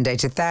every Monday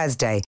to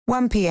Thursday,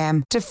 1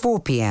 p.m. to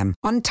 4 p.m.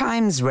 on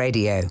Times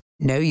Radio.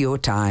 Know your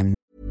time.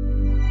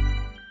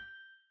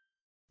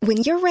 When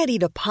you're ready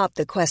to pop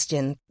the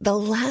question, the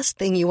last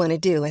thing you want to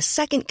do is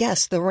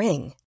second-guess the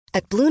ring.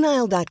 At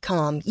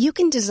BlueNile.com, you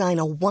can design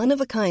a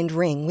one-of-a-kind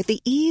ring with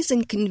the ease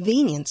and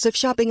convenience of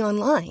shopping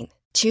online.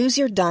 Choose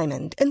your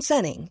diamond and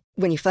setting.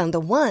 When you find the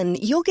one,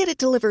 you'll get it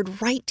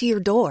delivered right to your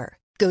door.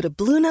 Go to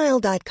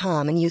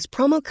BlueNile.com and use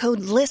promo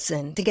code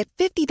LISTEN to get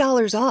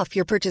 $50 off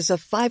your purchase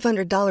of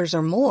 $500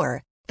 or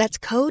more. That's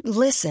code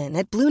LISTEN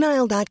at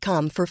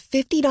BlueNile.com for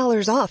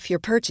 $50 off your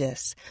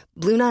purchase.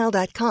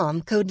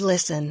 BlueNile.com, code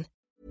LISTEN.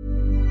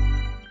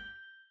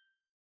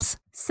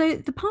 So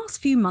the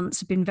past few months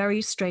have been very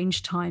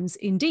strange times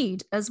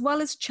indeed, as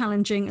well as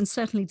challenging and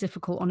certainly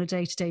difficult on a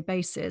day-to-day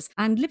basis.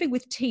 And living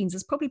with teens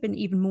has probably been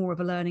even more of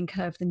a learning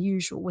curve than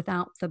usual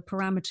without the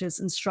parameters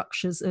and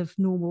structures of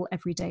normal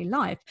everyday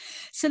life.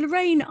 So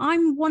Lorraine,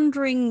 I'm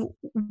wondering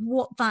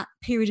what that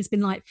period has been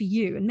like for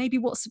you and maybe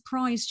what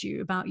surprised you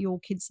about your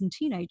kids and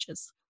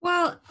teenagers.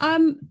 Well,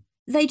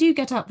 they do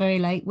get up very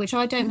late, which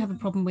I don't have a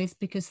problem with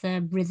because their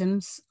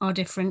rhythms are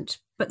different,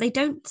 but they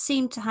don't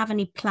seem to have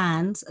any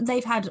plans.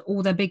 They've had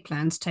all their big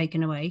plans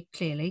taken away,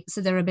 clearly,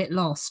 so they're a bit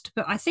lost.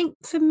 But I think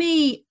for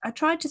me, I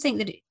tried to think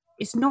that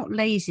it's not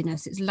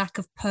laziness, it's lack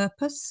of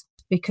purpose,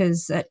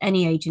 because at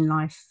any age in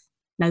life,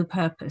 no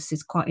purpose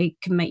it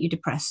can make you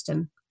depressed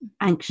and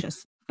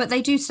anxious. But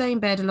they do stay in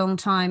bed a long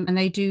time and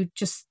they do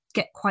just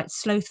get quite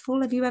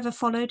slothful. Have you ever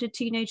followed a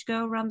teenage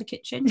girl around the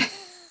kitchen?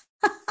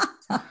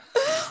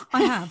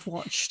 I have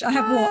watched. They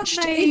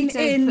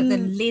don't put the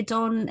lid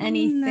on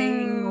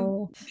anything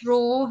or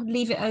drawer,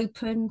 leave it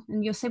open,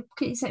 and you'll say,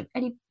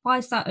 why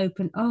is that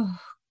open? Oh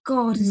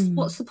God,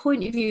 what's the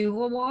point of you?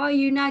 Well, why are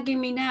you nagging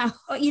me now?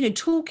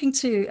 Talking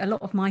to a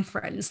lot of my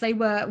friends,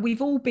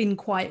 we've all been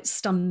quite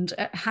stunned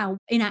at how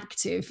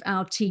inactive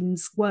our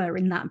teens were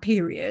in that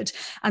period.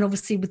 And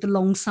obviously with the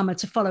long summer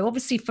to follow,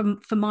 obviously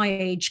for my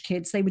age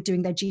kids, they were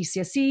doing their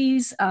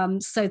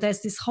GCSEs. So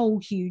there's this whole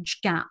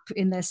huge gap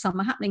in their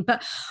summer happening.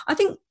 But I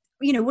think,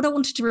 what I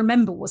wanted to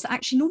remember was that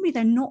actually normally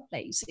they're not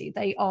lazy.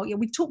 They are,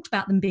 we've talked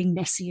about them being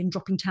messy and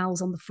dropping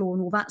towels on the floor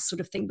and all that sort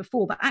of thing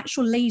before, but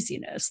actual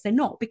laziness, they're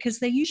not, because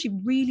they're usually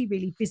really,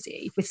 really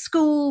busy with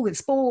school, with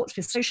sports,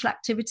 with social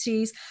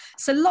activities.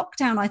 So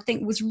lockdown, I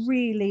think, was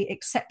really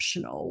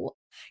exceptional.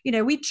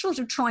 We sort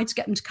of tried to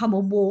get them to come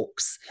on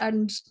walks.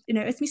 And,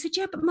 Esme said,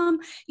 yeah, but Mum,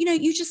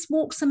 you just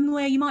walk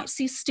somewhere, you might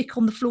see a stick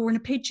on the floor and a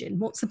pigeon.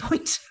 What's the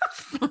point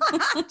of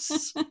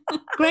that?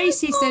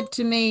 Gracie said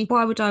to me,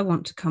 why would I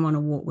want to come on a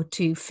walk with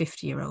two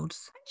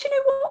 50-year-olds? Do you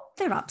know what?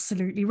 They're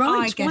absolutely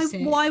right.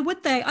 Why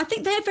would they? I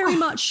think they're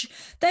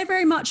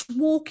very much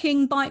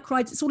walking, bike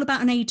rides. It's all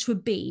about an A to a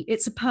B.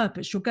 It's a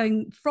purpose. You're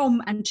going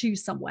from and to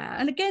somewhere.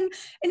 And again,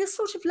 in a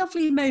sort of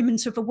lovely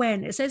moment of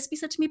awareness, Esme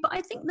said to me, but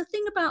I think the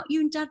thing about you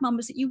and Dad, Mum,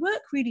 is that you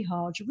work really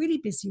hard. You're really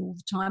busy all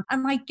the time.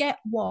 And I get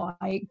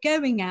why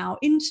going out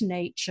into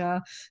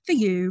nature for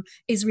you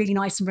is really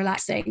nice and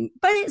relaxing,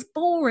 but it's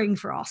boring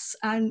for us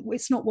and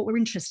it's not what we're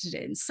interested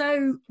in.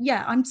 So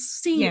yeah, I'm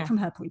seeing it from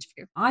her point of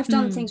view. I've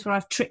done things where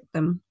I've tricked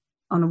them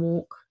on a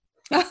walk.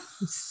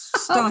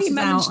 Started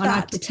out and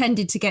I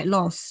pretended to get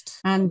lost,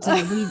 and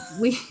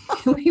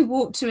we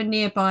walked to a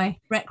nearby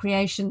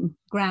recreation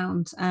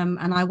ground,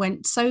 and I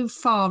went so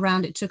far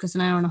around it took us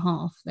an hour and a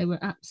half. They were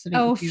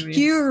absolutely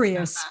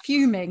furious,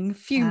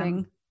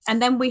 fuming.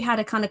 And then we had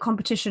a kind of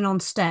competition on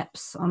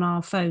steps on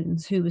our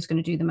phones, who was going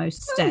to do the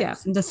most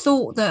steps. And the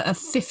thought that a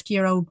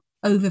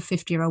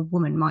 50-year-old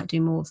woman might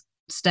do more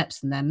steps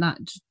than them, that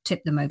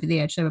tipped them over the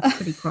edge. They were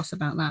pretty cross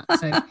about that.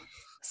 So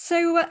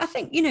So I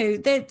think,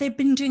 they've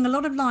been doing a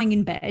lot of lying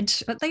in bed,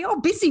 but they are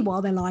busy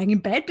while they're lying in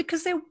bed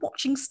because they're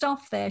watching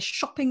stuff, they're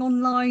shopping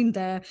online,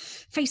 they're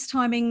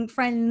FaceTiming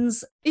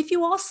friends. If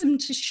you ask them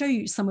to show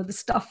you some of the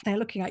stuff they're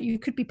looking at, you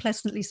could be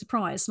pleasantly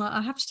surprised. And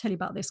I have to tell you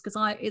about this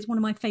because it's one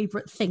of my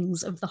favourite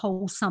things of the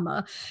whole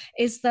summer,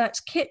 is that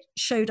Kit,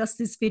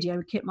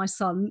 my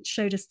son,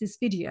 showed us this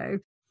video.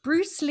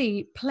 Bruce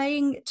Lee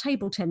playing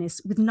table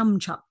tennis with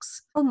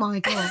nunchucks. Oh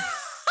my God.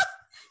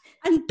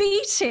 And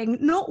beating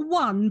not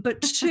one,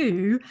 but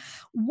two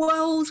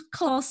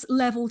world-class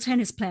level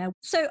tennis player.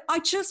 So I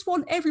just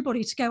want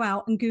everybody to go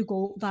out and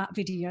Google that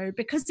video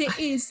because it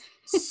is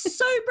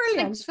so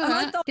brilliant. Thanks for and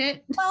that, I thought,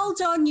 Kit. well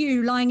done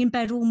you, lying in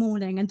bed all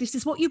morning, and this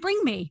is what you bring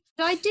me.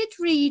 I did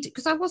read,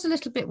 because I was a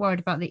little bit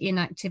worried about the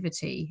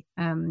inactivity,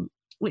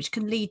 which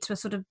can lead to a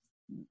sort of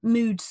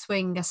mood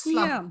swing, a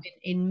slump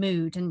in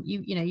mood. And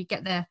you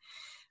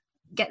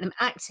get them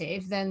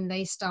active, then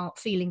they start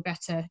feeling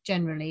better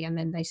generally, and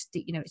then they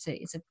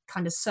it's a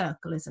kind of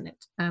circle, isn't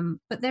it?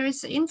 But there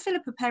is, in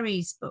Philippa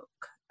Perry's book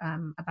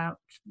about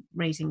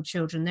raising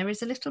children, there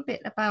is a little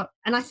bit about,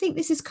 and I think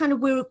this is kind of,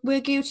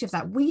 we're guilty of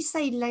that. We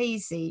say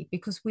lazy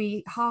because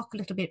we hark a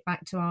little bit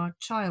back to our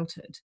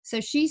childhood.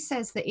 So she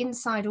says that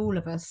inside all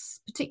of us,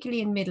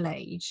 particularly in middle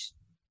age,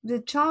 the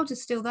child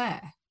is still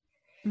there.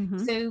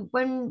 Mm-hmm. So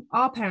when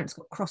our parents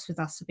got cross with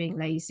us for being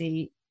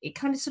lazy, it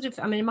kind of sort of,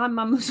 my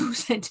mum was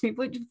always saying to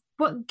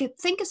me,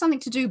 think of something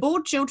to do.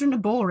 Bored children are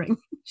boring,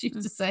 she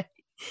used to say.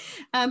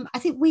 I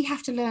think we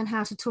have to learn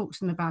how to talk to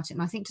them about it.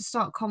 And I think to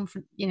start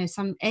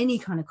any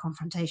kind of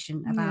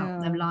confrontation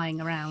about them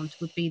lying around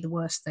would be the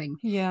worst thing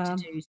to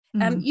do.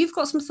 You've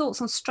got some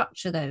thoughts on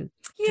structure though.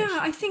 Yeah,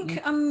 I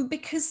think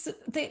because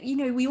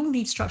we all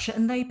need structure,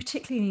 and they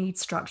particularly need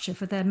structure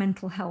for their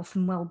mental health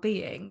and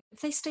well-being.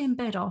 If they stay in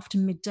bed after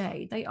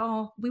midday,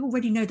 we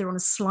already know they're on a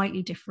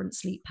slightly different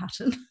sleep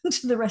pattern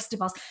to the rest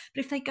of us.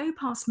 But if they go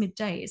past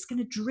midday, it's going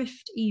to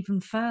drift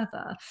even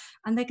further,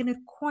 and they're going to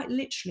quite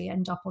literally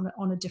end up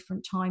on a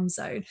different time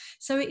zone.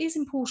 So it is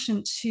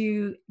important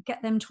to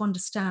get them to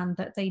understand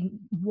that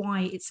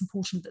why it's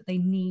important that they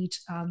need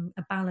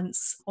a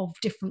balance of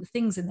different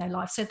things in their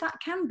life. So that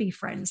can be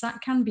friends, that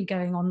can be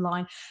going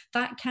online,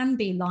 that can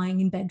be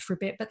lying in bed for a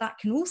bit, but that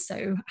can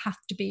also have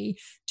to be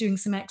doing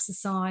some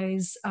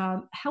exercise,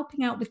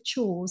 helping out with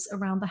chores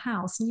around the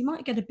house. And you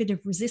might get a bit of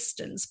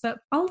resistance, but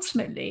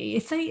ultimately,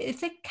 if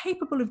they're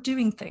capable of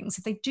doing things,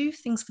 if they do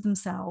things for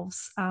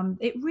themselves,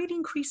 it really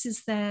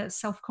increases their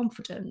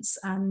self-confidence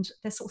and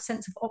their sort of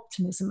sense of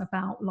optimism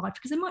about life,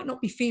 because they might not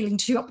be feeling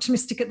too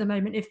optimistic at the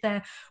moment if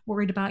they're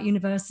worried about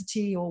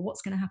university or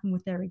what's going to happen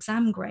with their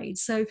exam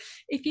grades. So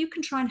if you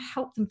can try and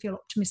help them feel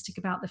optimistic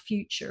about the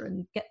future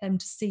and get them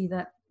to see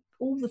that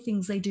all the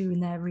things they do in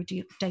their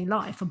everyday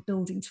life are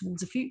building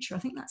towards a future, I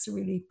think that's a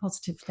really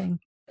positive thing.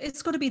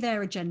 It's got to be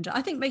their agenda.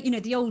 I think,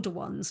 the older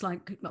ones,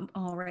 like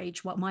our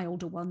age, my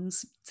older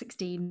ones,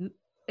 16,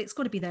 it's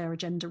got to be their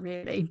agenda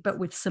really, but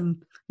with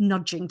some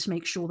nudging to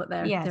make sure that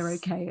they're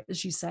okay,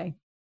 as you say.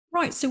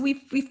 Right, so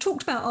we've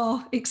talked about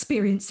our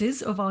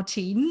experiences of our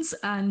teens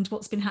and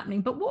what's been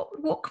happening, but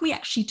what can we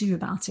actually do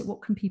about it?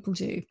 What can people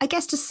do? I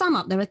guess to sum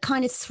up, there are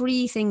kind of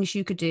 3 things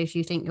you could do if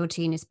you think your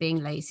teen is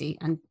being lazy,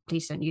 and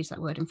please don't use that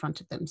word in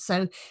front of them.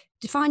 So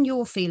define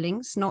your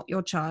feelings, not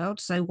your child.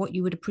 So what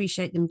you would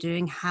appreciate them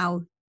doing,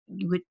 how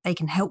they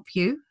can help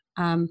you.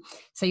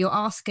 So you're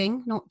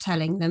asking, not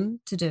telling them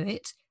to do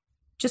it.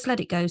 Just let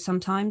it go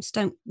sometimes.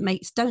 Don't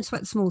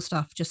sweat the small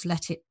stuff. Just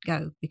let it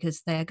go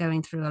because they're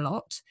going through a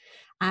lot.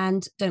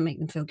 And don't make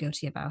them feel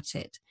guilty about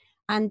it.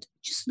 And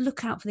just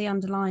look out for the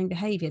underlying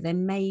behaviour. There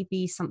may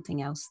be something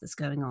else that's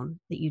going on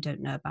that you don't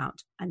know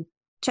about. And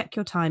check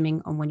your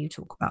timing on when you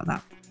talk about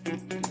that.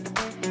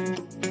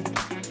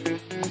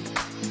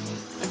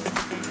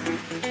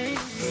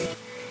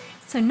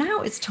 So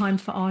now it's time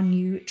for our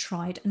new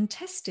tried and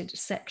tested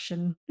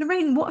section.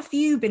 Lorraine, what have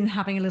you been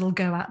having a little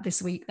go at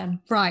this week then?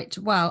 Right.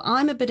 Well,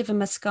 I'm a bit of a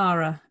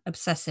mascara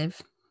obsessive.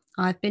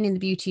 I've been in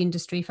the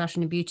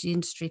fashion and beauty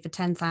industry for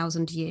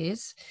 10,000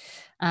 years.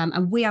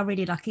 And we are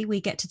really lucky.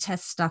 We get to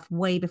test stuff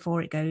way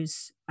before it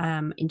goes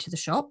into the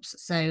shops.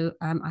 So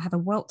I have a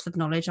wealth of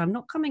knowledge. I'm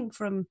not coming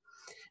from,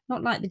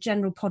 not like the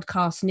general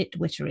podcast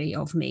nitwittery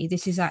of me.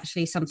 This is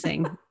actually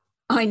something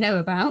I know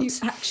about. You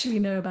actually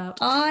know about.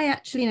 I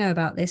actually know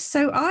about this.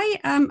 So I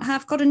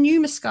have got a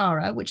new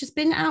mascara, which has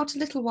been out a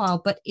little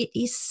while, but it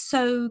is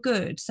so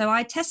good. So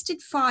I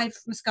tested 5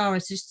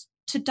 mascaras just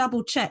to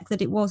double check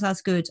that it was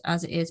as good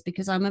as it is,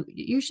 because I'm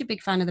usually a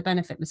big fan of the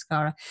Benefit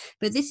mascara,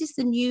 but this is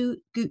the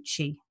new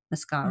Gucci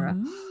mascara.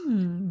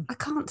 I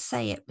can't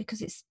say it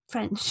because it's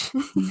French.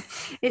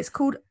 It's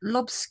called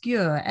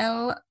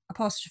L'Obscur,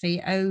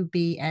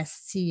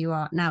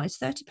 OBSCUR. Now it's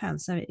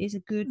 £30, so it is a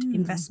good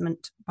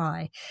investment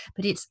buy,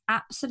 but it's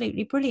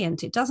absolutely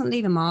brilliant. It doesn't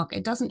leave a mark.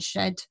 It doesn't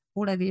shed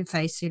all over your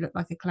face so you look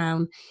like a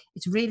clown.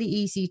 It's really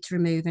easy to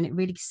remove and it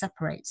really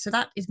separates. So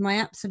that is my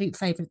absolute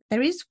favourite.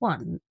 There is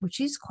one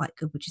which is quite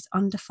good, which is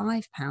under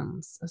 £5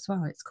 as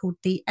well. It's called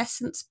the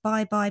Essence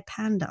Bye Bye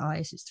Panda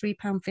Eyes. It's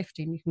 £3.50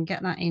 and you can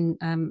get that in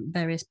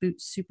various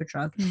Boots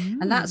Superdrug.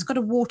 And that's got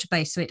a water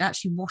base, so it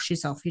actually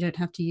washes off. You don't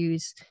have to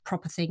use a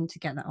proper thing to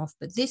get that off.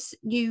 But this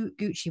new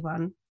Gucci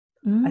one,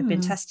 I've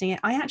been testing it.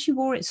 I actually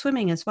wore it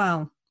swimming as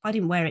well. I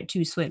didn't wear it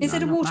to swim. Is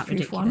it a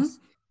waterproof one?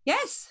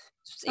 Yes.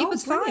 It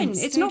was fine.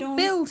 It's not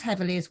billed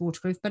heavily as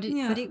waterproof, but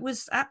it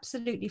was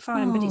absolutely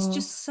fine. But it's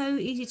just so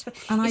easy to.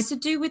 And it's to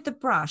do with the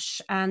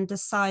brush and the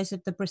size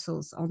of the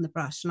bristles on the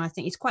brush, and I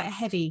think it's quite a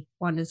heavy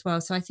one as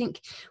well. So I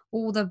think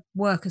all the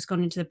work has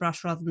gone into the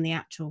brush rather than the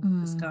actual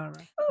mascara.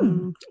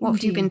 What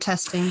have you been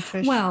testing,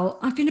 Trish? Well,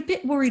 I've been a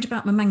bit worried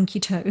about my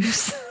manky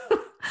toes.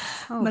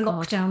 My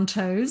lockdown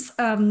toes.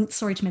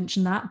 Sorry to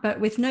mention that, but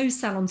with no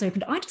salons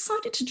opened, I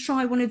decided to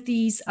try one of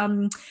these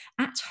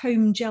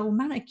at-home gel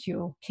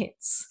manicure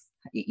kits.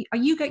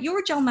 You're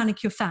a gel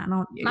manicure fan,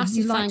 aren't you?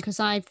 Massive fan, because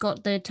I've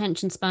got the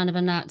attention span of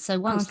a gnat. So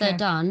once they're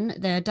done.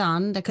 They're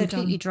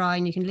completely dry,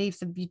 and you can leave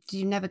them.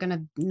 You're never going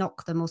to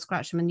knock them or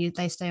scratch them, and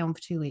they stay on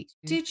for 2 weeks.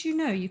 Did you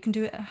know you can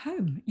do it at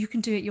home? You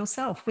can do it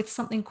yourself with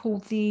something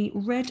called the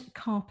Red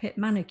Carpet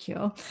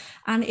Manicure,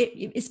 and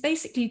it's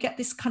basically you get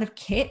this kind of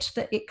kit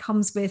that it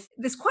comes with.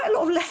 There's quite a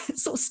lot of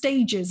sort of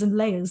stages and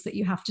layers that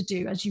you have to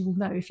do, as you will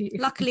know.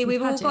 Luckily,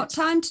 we've all got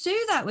time to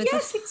do that with.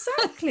 Yes,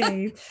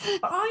 exactly.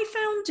 But I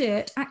found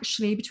it actually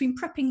between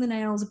prepping the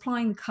nails,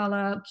 applying the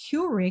colour,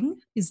 curing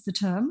is the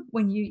term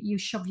when you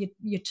shove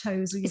your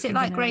toes or your Is it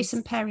like Grace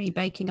and Perry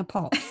baking a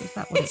pop? Is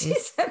that what it is? It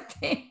is a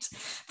bit,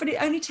 but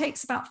it only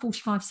takes about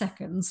 45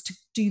 seconds to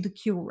do the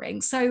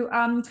curing. So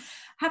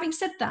having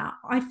said that,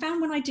 I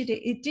found when I did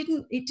it, it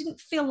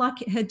didn't feel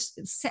like it had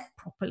set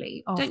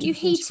properly. Don't you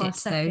heat it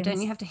though?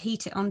 Don't you have to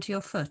heat it onto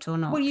your foot or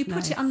not? Well, you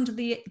put it under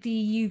the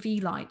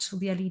UV light or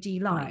the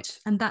LED light,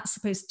 and that's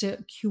supposed to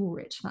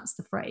cure it. That's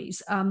the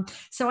phrase.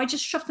 So I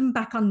just shoved them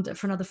back under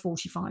for another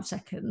 45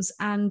 seconds,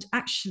 and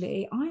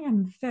actually I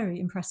am very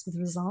impressed with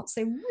the results.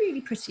 They're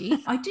really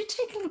pretty. I did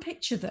take a little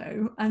picture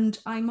though, and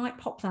I might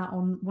pop that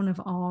on one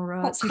of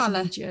our social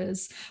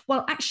medias.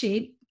 Well,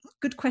 actually,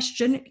 good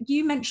question.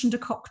 You mentioned a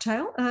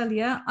cocktail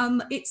earlier.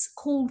 It's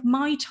called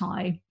Mai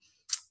Tai,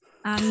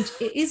 and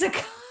it is a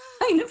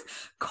kind of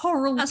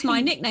coral. That's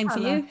my nickname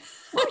colour. For you.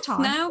 Mai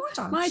Tai. Now,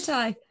 Mai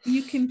Tai.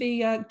 You can be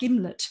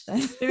Gimlet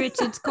then.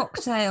 Spirited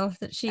cocktail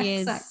that she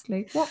is.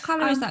 Exactly. What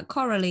colour is that?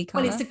 Corally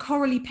colour? Well, it's a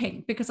corally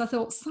pink because I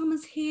thought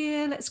summer's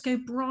here. Let's go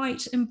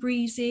bright and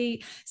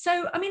breezy.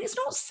 So, I mean, it's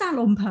not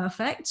salon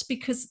perfect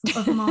because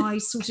of my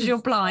sort of.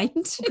 You're blind.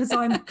 Because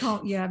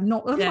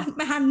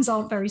my hands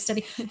aren't very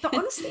steady. But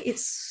honestly,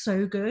 it's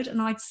so good,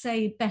 and I'd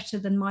say better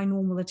than my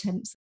normal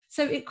attempts.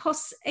 So it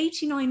costs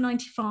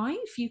 $89.95.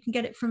 You can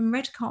get it from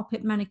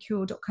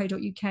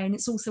redcarpetmanicure.co.uk, and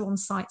it's also on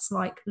sites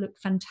like Look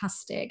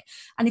Fantastic.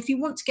 And if you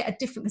want to get a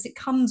different, because it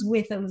comes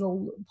with a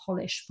little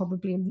polish,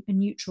 probably a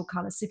neutral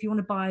colour. So if you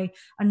want to buy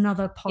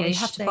another polish, you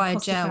have to buy a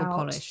gel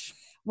polish.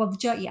 Well, but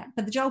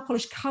the gel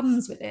polish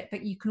comes with it,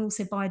 but you can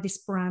also buy this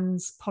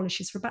brand's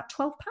polishes for about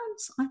 £12,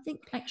 I think,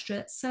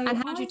 extra. So, and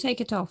how do you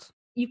take it off?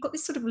 You've got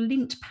this sort of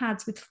lint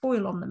pads with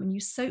foil on them, and you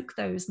soak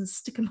those and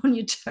stick them on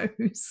your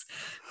toes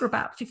for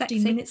about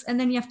 15 minutes, and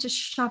then you have to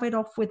shove it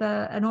off with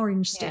an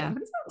orange stick. Yeah.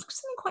 But it's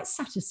something quite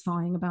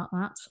satisfying about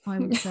that, I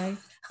would say.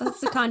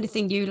 That's the kind of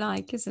thing you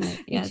like, isn't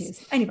it? Yes. It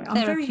is. Anyway,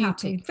 I'm very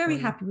happy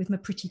with my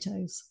pretty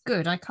toes.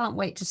 Good. I can't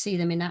wait to see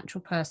them in actual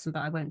person,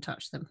 but I won't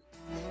touch them.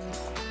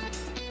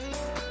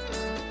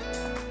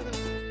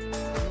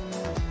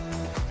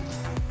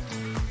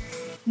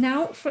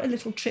 Now for a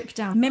little trip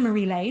down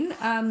memory lane,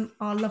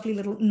 our lovely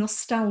little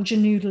nostalgia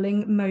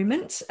noodling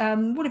moment.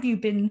 What have you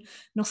been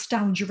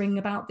nostalgia-ing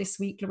about this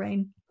week,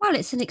 Lorraine? Well,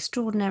 it's an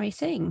extraordinary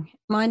thing.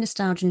 My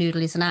nostalgia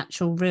noodle is an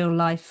actual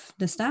real-life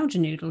nostalgia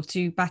noodle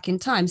to back in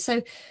time. So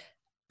a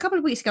couple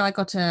of weeks ago, I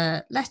got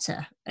a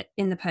letter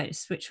in the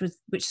post,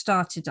 which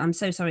started, I'm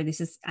so sorry,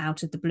 this is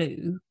out of the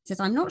blue. It says,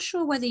 I'm not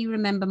sure whether you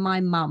remember my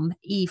mum,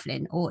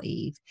 Evelyn or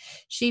Eve.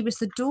 She was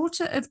the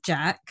daughter of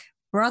Jack,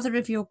 brother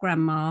of your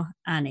grandma,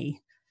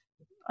 Annie.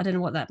 I don't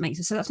know what that makes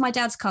it. So that's my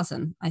dad's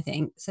cousin, I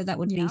think. So that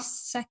would be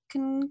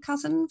second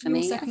cousin for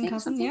me. Second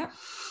cousin, yeah.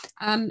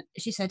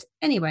 She said,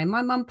 anyway,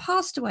 my mum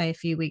passed away a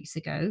few weeks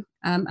ago.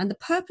 And the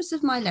purpose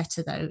of my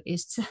letter, though,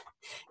 it's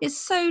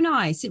so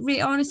nice. It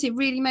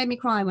really made me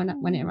cry when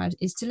it arrived,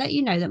 is to let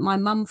you know that my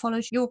mum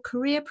follows your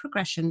career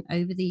progression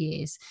over the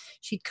years.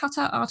 She'd cut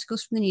out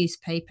articles from the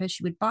newspaper.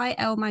 She would buy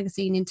Elle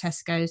magazine in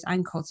Tesco's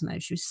and Cosmo.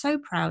 She was so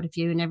proud of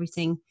you and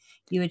everything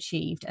you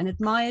achieved and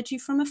admired you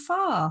from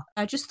afar.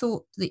 I just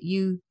thought that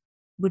you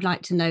would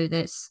like to know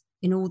this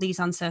in all these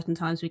uncertain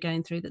times we're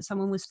going through, that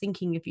someone was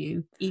thinking of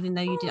you, even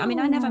though you did. I mean,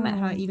 I never met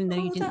her, even though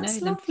you didn't know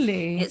them.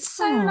 Lovely. It's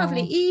so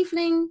lovely.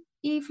 Evelyn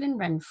Evelyn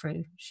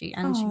Renfrew. She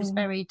was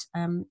buried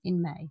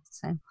in May.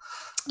 So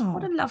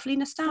what a lovely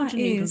nostalgia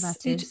needle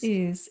that is. It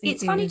is.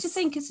 It's funny to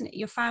think, isn't it?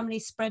 Your family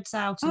spreads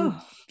out and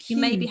you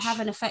maybe have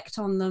an effect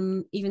on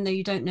them, even though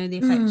you don't know the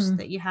effects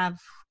that you have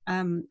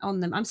on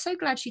them. I'm so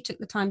glad she took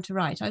the time to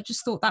write. I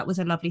just thought that was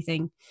a lovely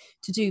thing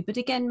to do. But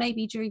again,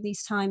 maybe during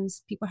these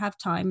times, people have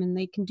time and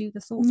they can do the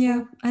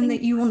thoughtful and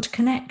that you want to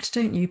connect,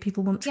 don't you?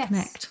 People want to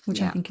connect,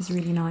 which I think is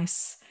really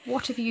nice.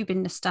 What have you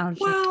been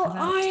nostalgic about?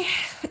 I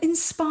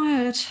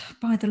inspired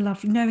by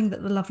knowing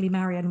that the lovely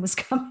Marianne was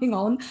coming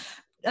on.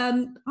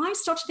 I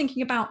started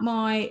thinking about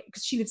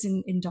because she lives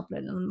in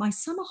Dublin, and my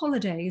summer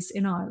holidays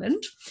in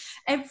Ireland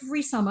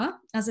every summer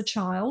as a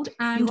child.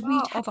 And you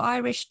are of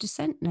Irish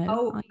descent now.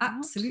 Oh,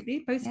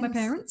 absolutely. Both my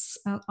parents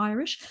are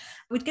Irish.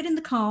 We'd get in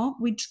the car,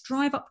 we'd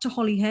drive up to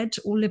Holyhead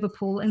or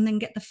Liverpool and then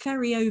get the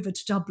ferry over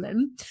to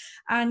Dublin.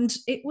 And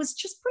it was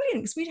just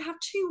brilliant because we'd have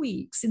 2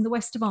 weeks in the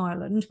west of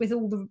Ireland with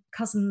all the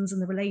cousins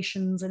and the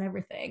relations and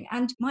everything.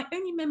 And my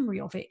only memory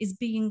of it is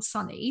being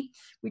sunny,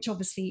 which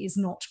obviously is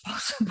not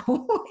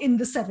possible in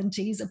the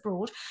 70s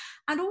abroad.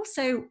 And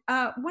also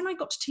when I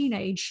got to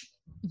teenage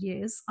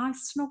years, I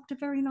snogged a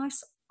very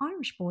nice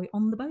Irish boy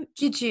on the boat.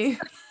 Did you?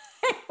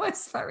 It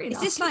was very nice.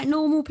 Is this like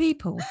normal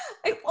people?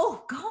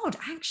 Oh God,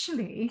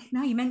 actually,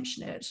 now you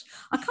mention it,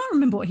 I can't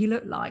remember what he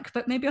looked like,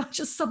 but maybe I'll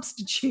just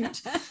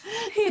substitute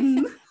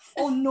him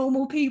on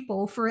normal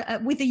people for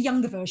with a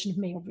younger version of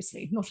me,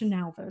 obviously, not a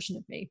now version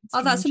of me.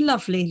 Oh, that's a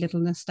lovely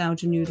little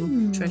nostalgia noodle,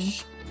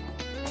 Trish.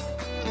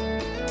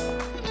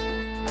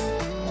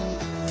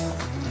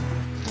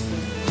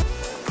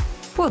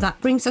 Well,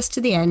 that brings us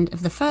to the end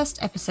of the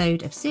first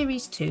episode of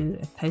Series 2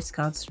 of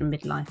Postcards from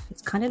Midlife.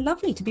 It's kind of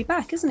lovely to be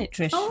back, isn't it,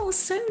 Trish? Oh,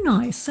 so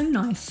nice, so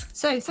nice.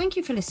 So thank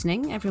you for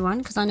listening, everyone,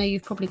 because I know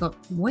you've probably got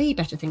way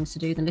better things to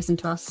do than listen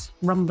to us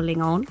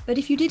rumbling on. But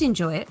if you did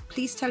enjoy it,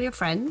 please tell your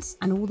friends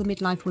and all the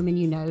midlife women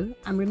you know,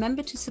 and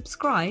remember to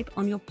subscribe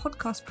on your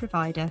podcast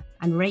provider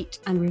and rate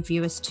and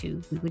review us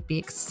too. We would be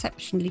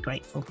exceptionally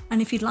grateful.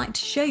 And if you'd like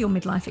to share your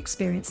midlife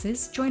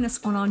experiences, join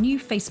us on our new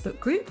Facebook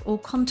group or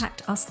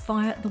contact us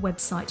via the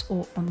website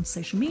or on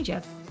social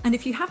media. And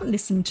if you haven't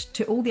listened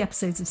to all the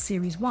episodes of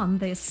Series 1,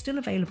 they are still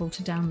available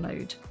to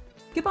download.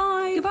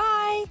 Goodbye.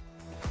 Goodbye.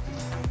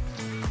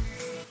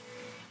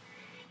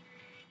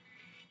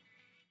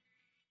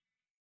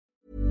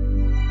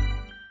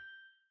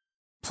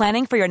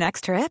 Planning for your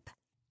next trip?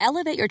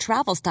 Elevate your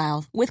travel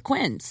style with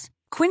Quince.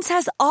 Quince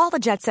has all the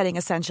jet-setting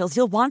essentials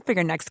you'll want for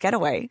your next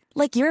getaway,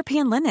 like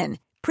European linen,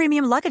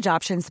 premium luggage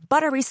options,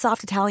 buttery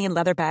soft Italian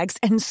leather bags,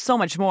 and so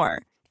much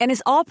more. And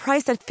is all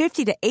priced at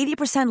 50 to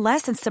 80%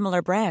 less than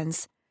similar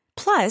brands.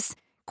 Plus,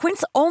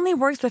 Quince only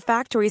works with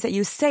factories that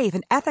use safe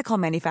and ethical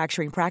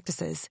manufacturing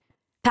practices.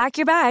 Pack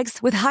your bags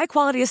with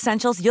high-quality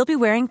essentials you'll be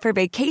wearing for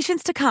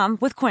vacations to come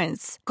with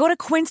Quince. Go to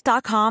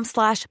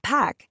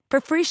quince.com/pack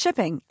for free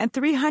shipping and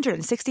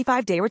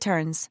 365-day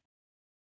returns.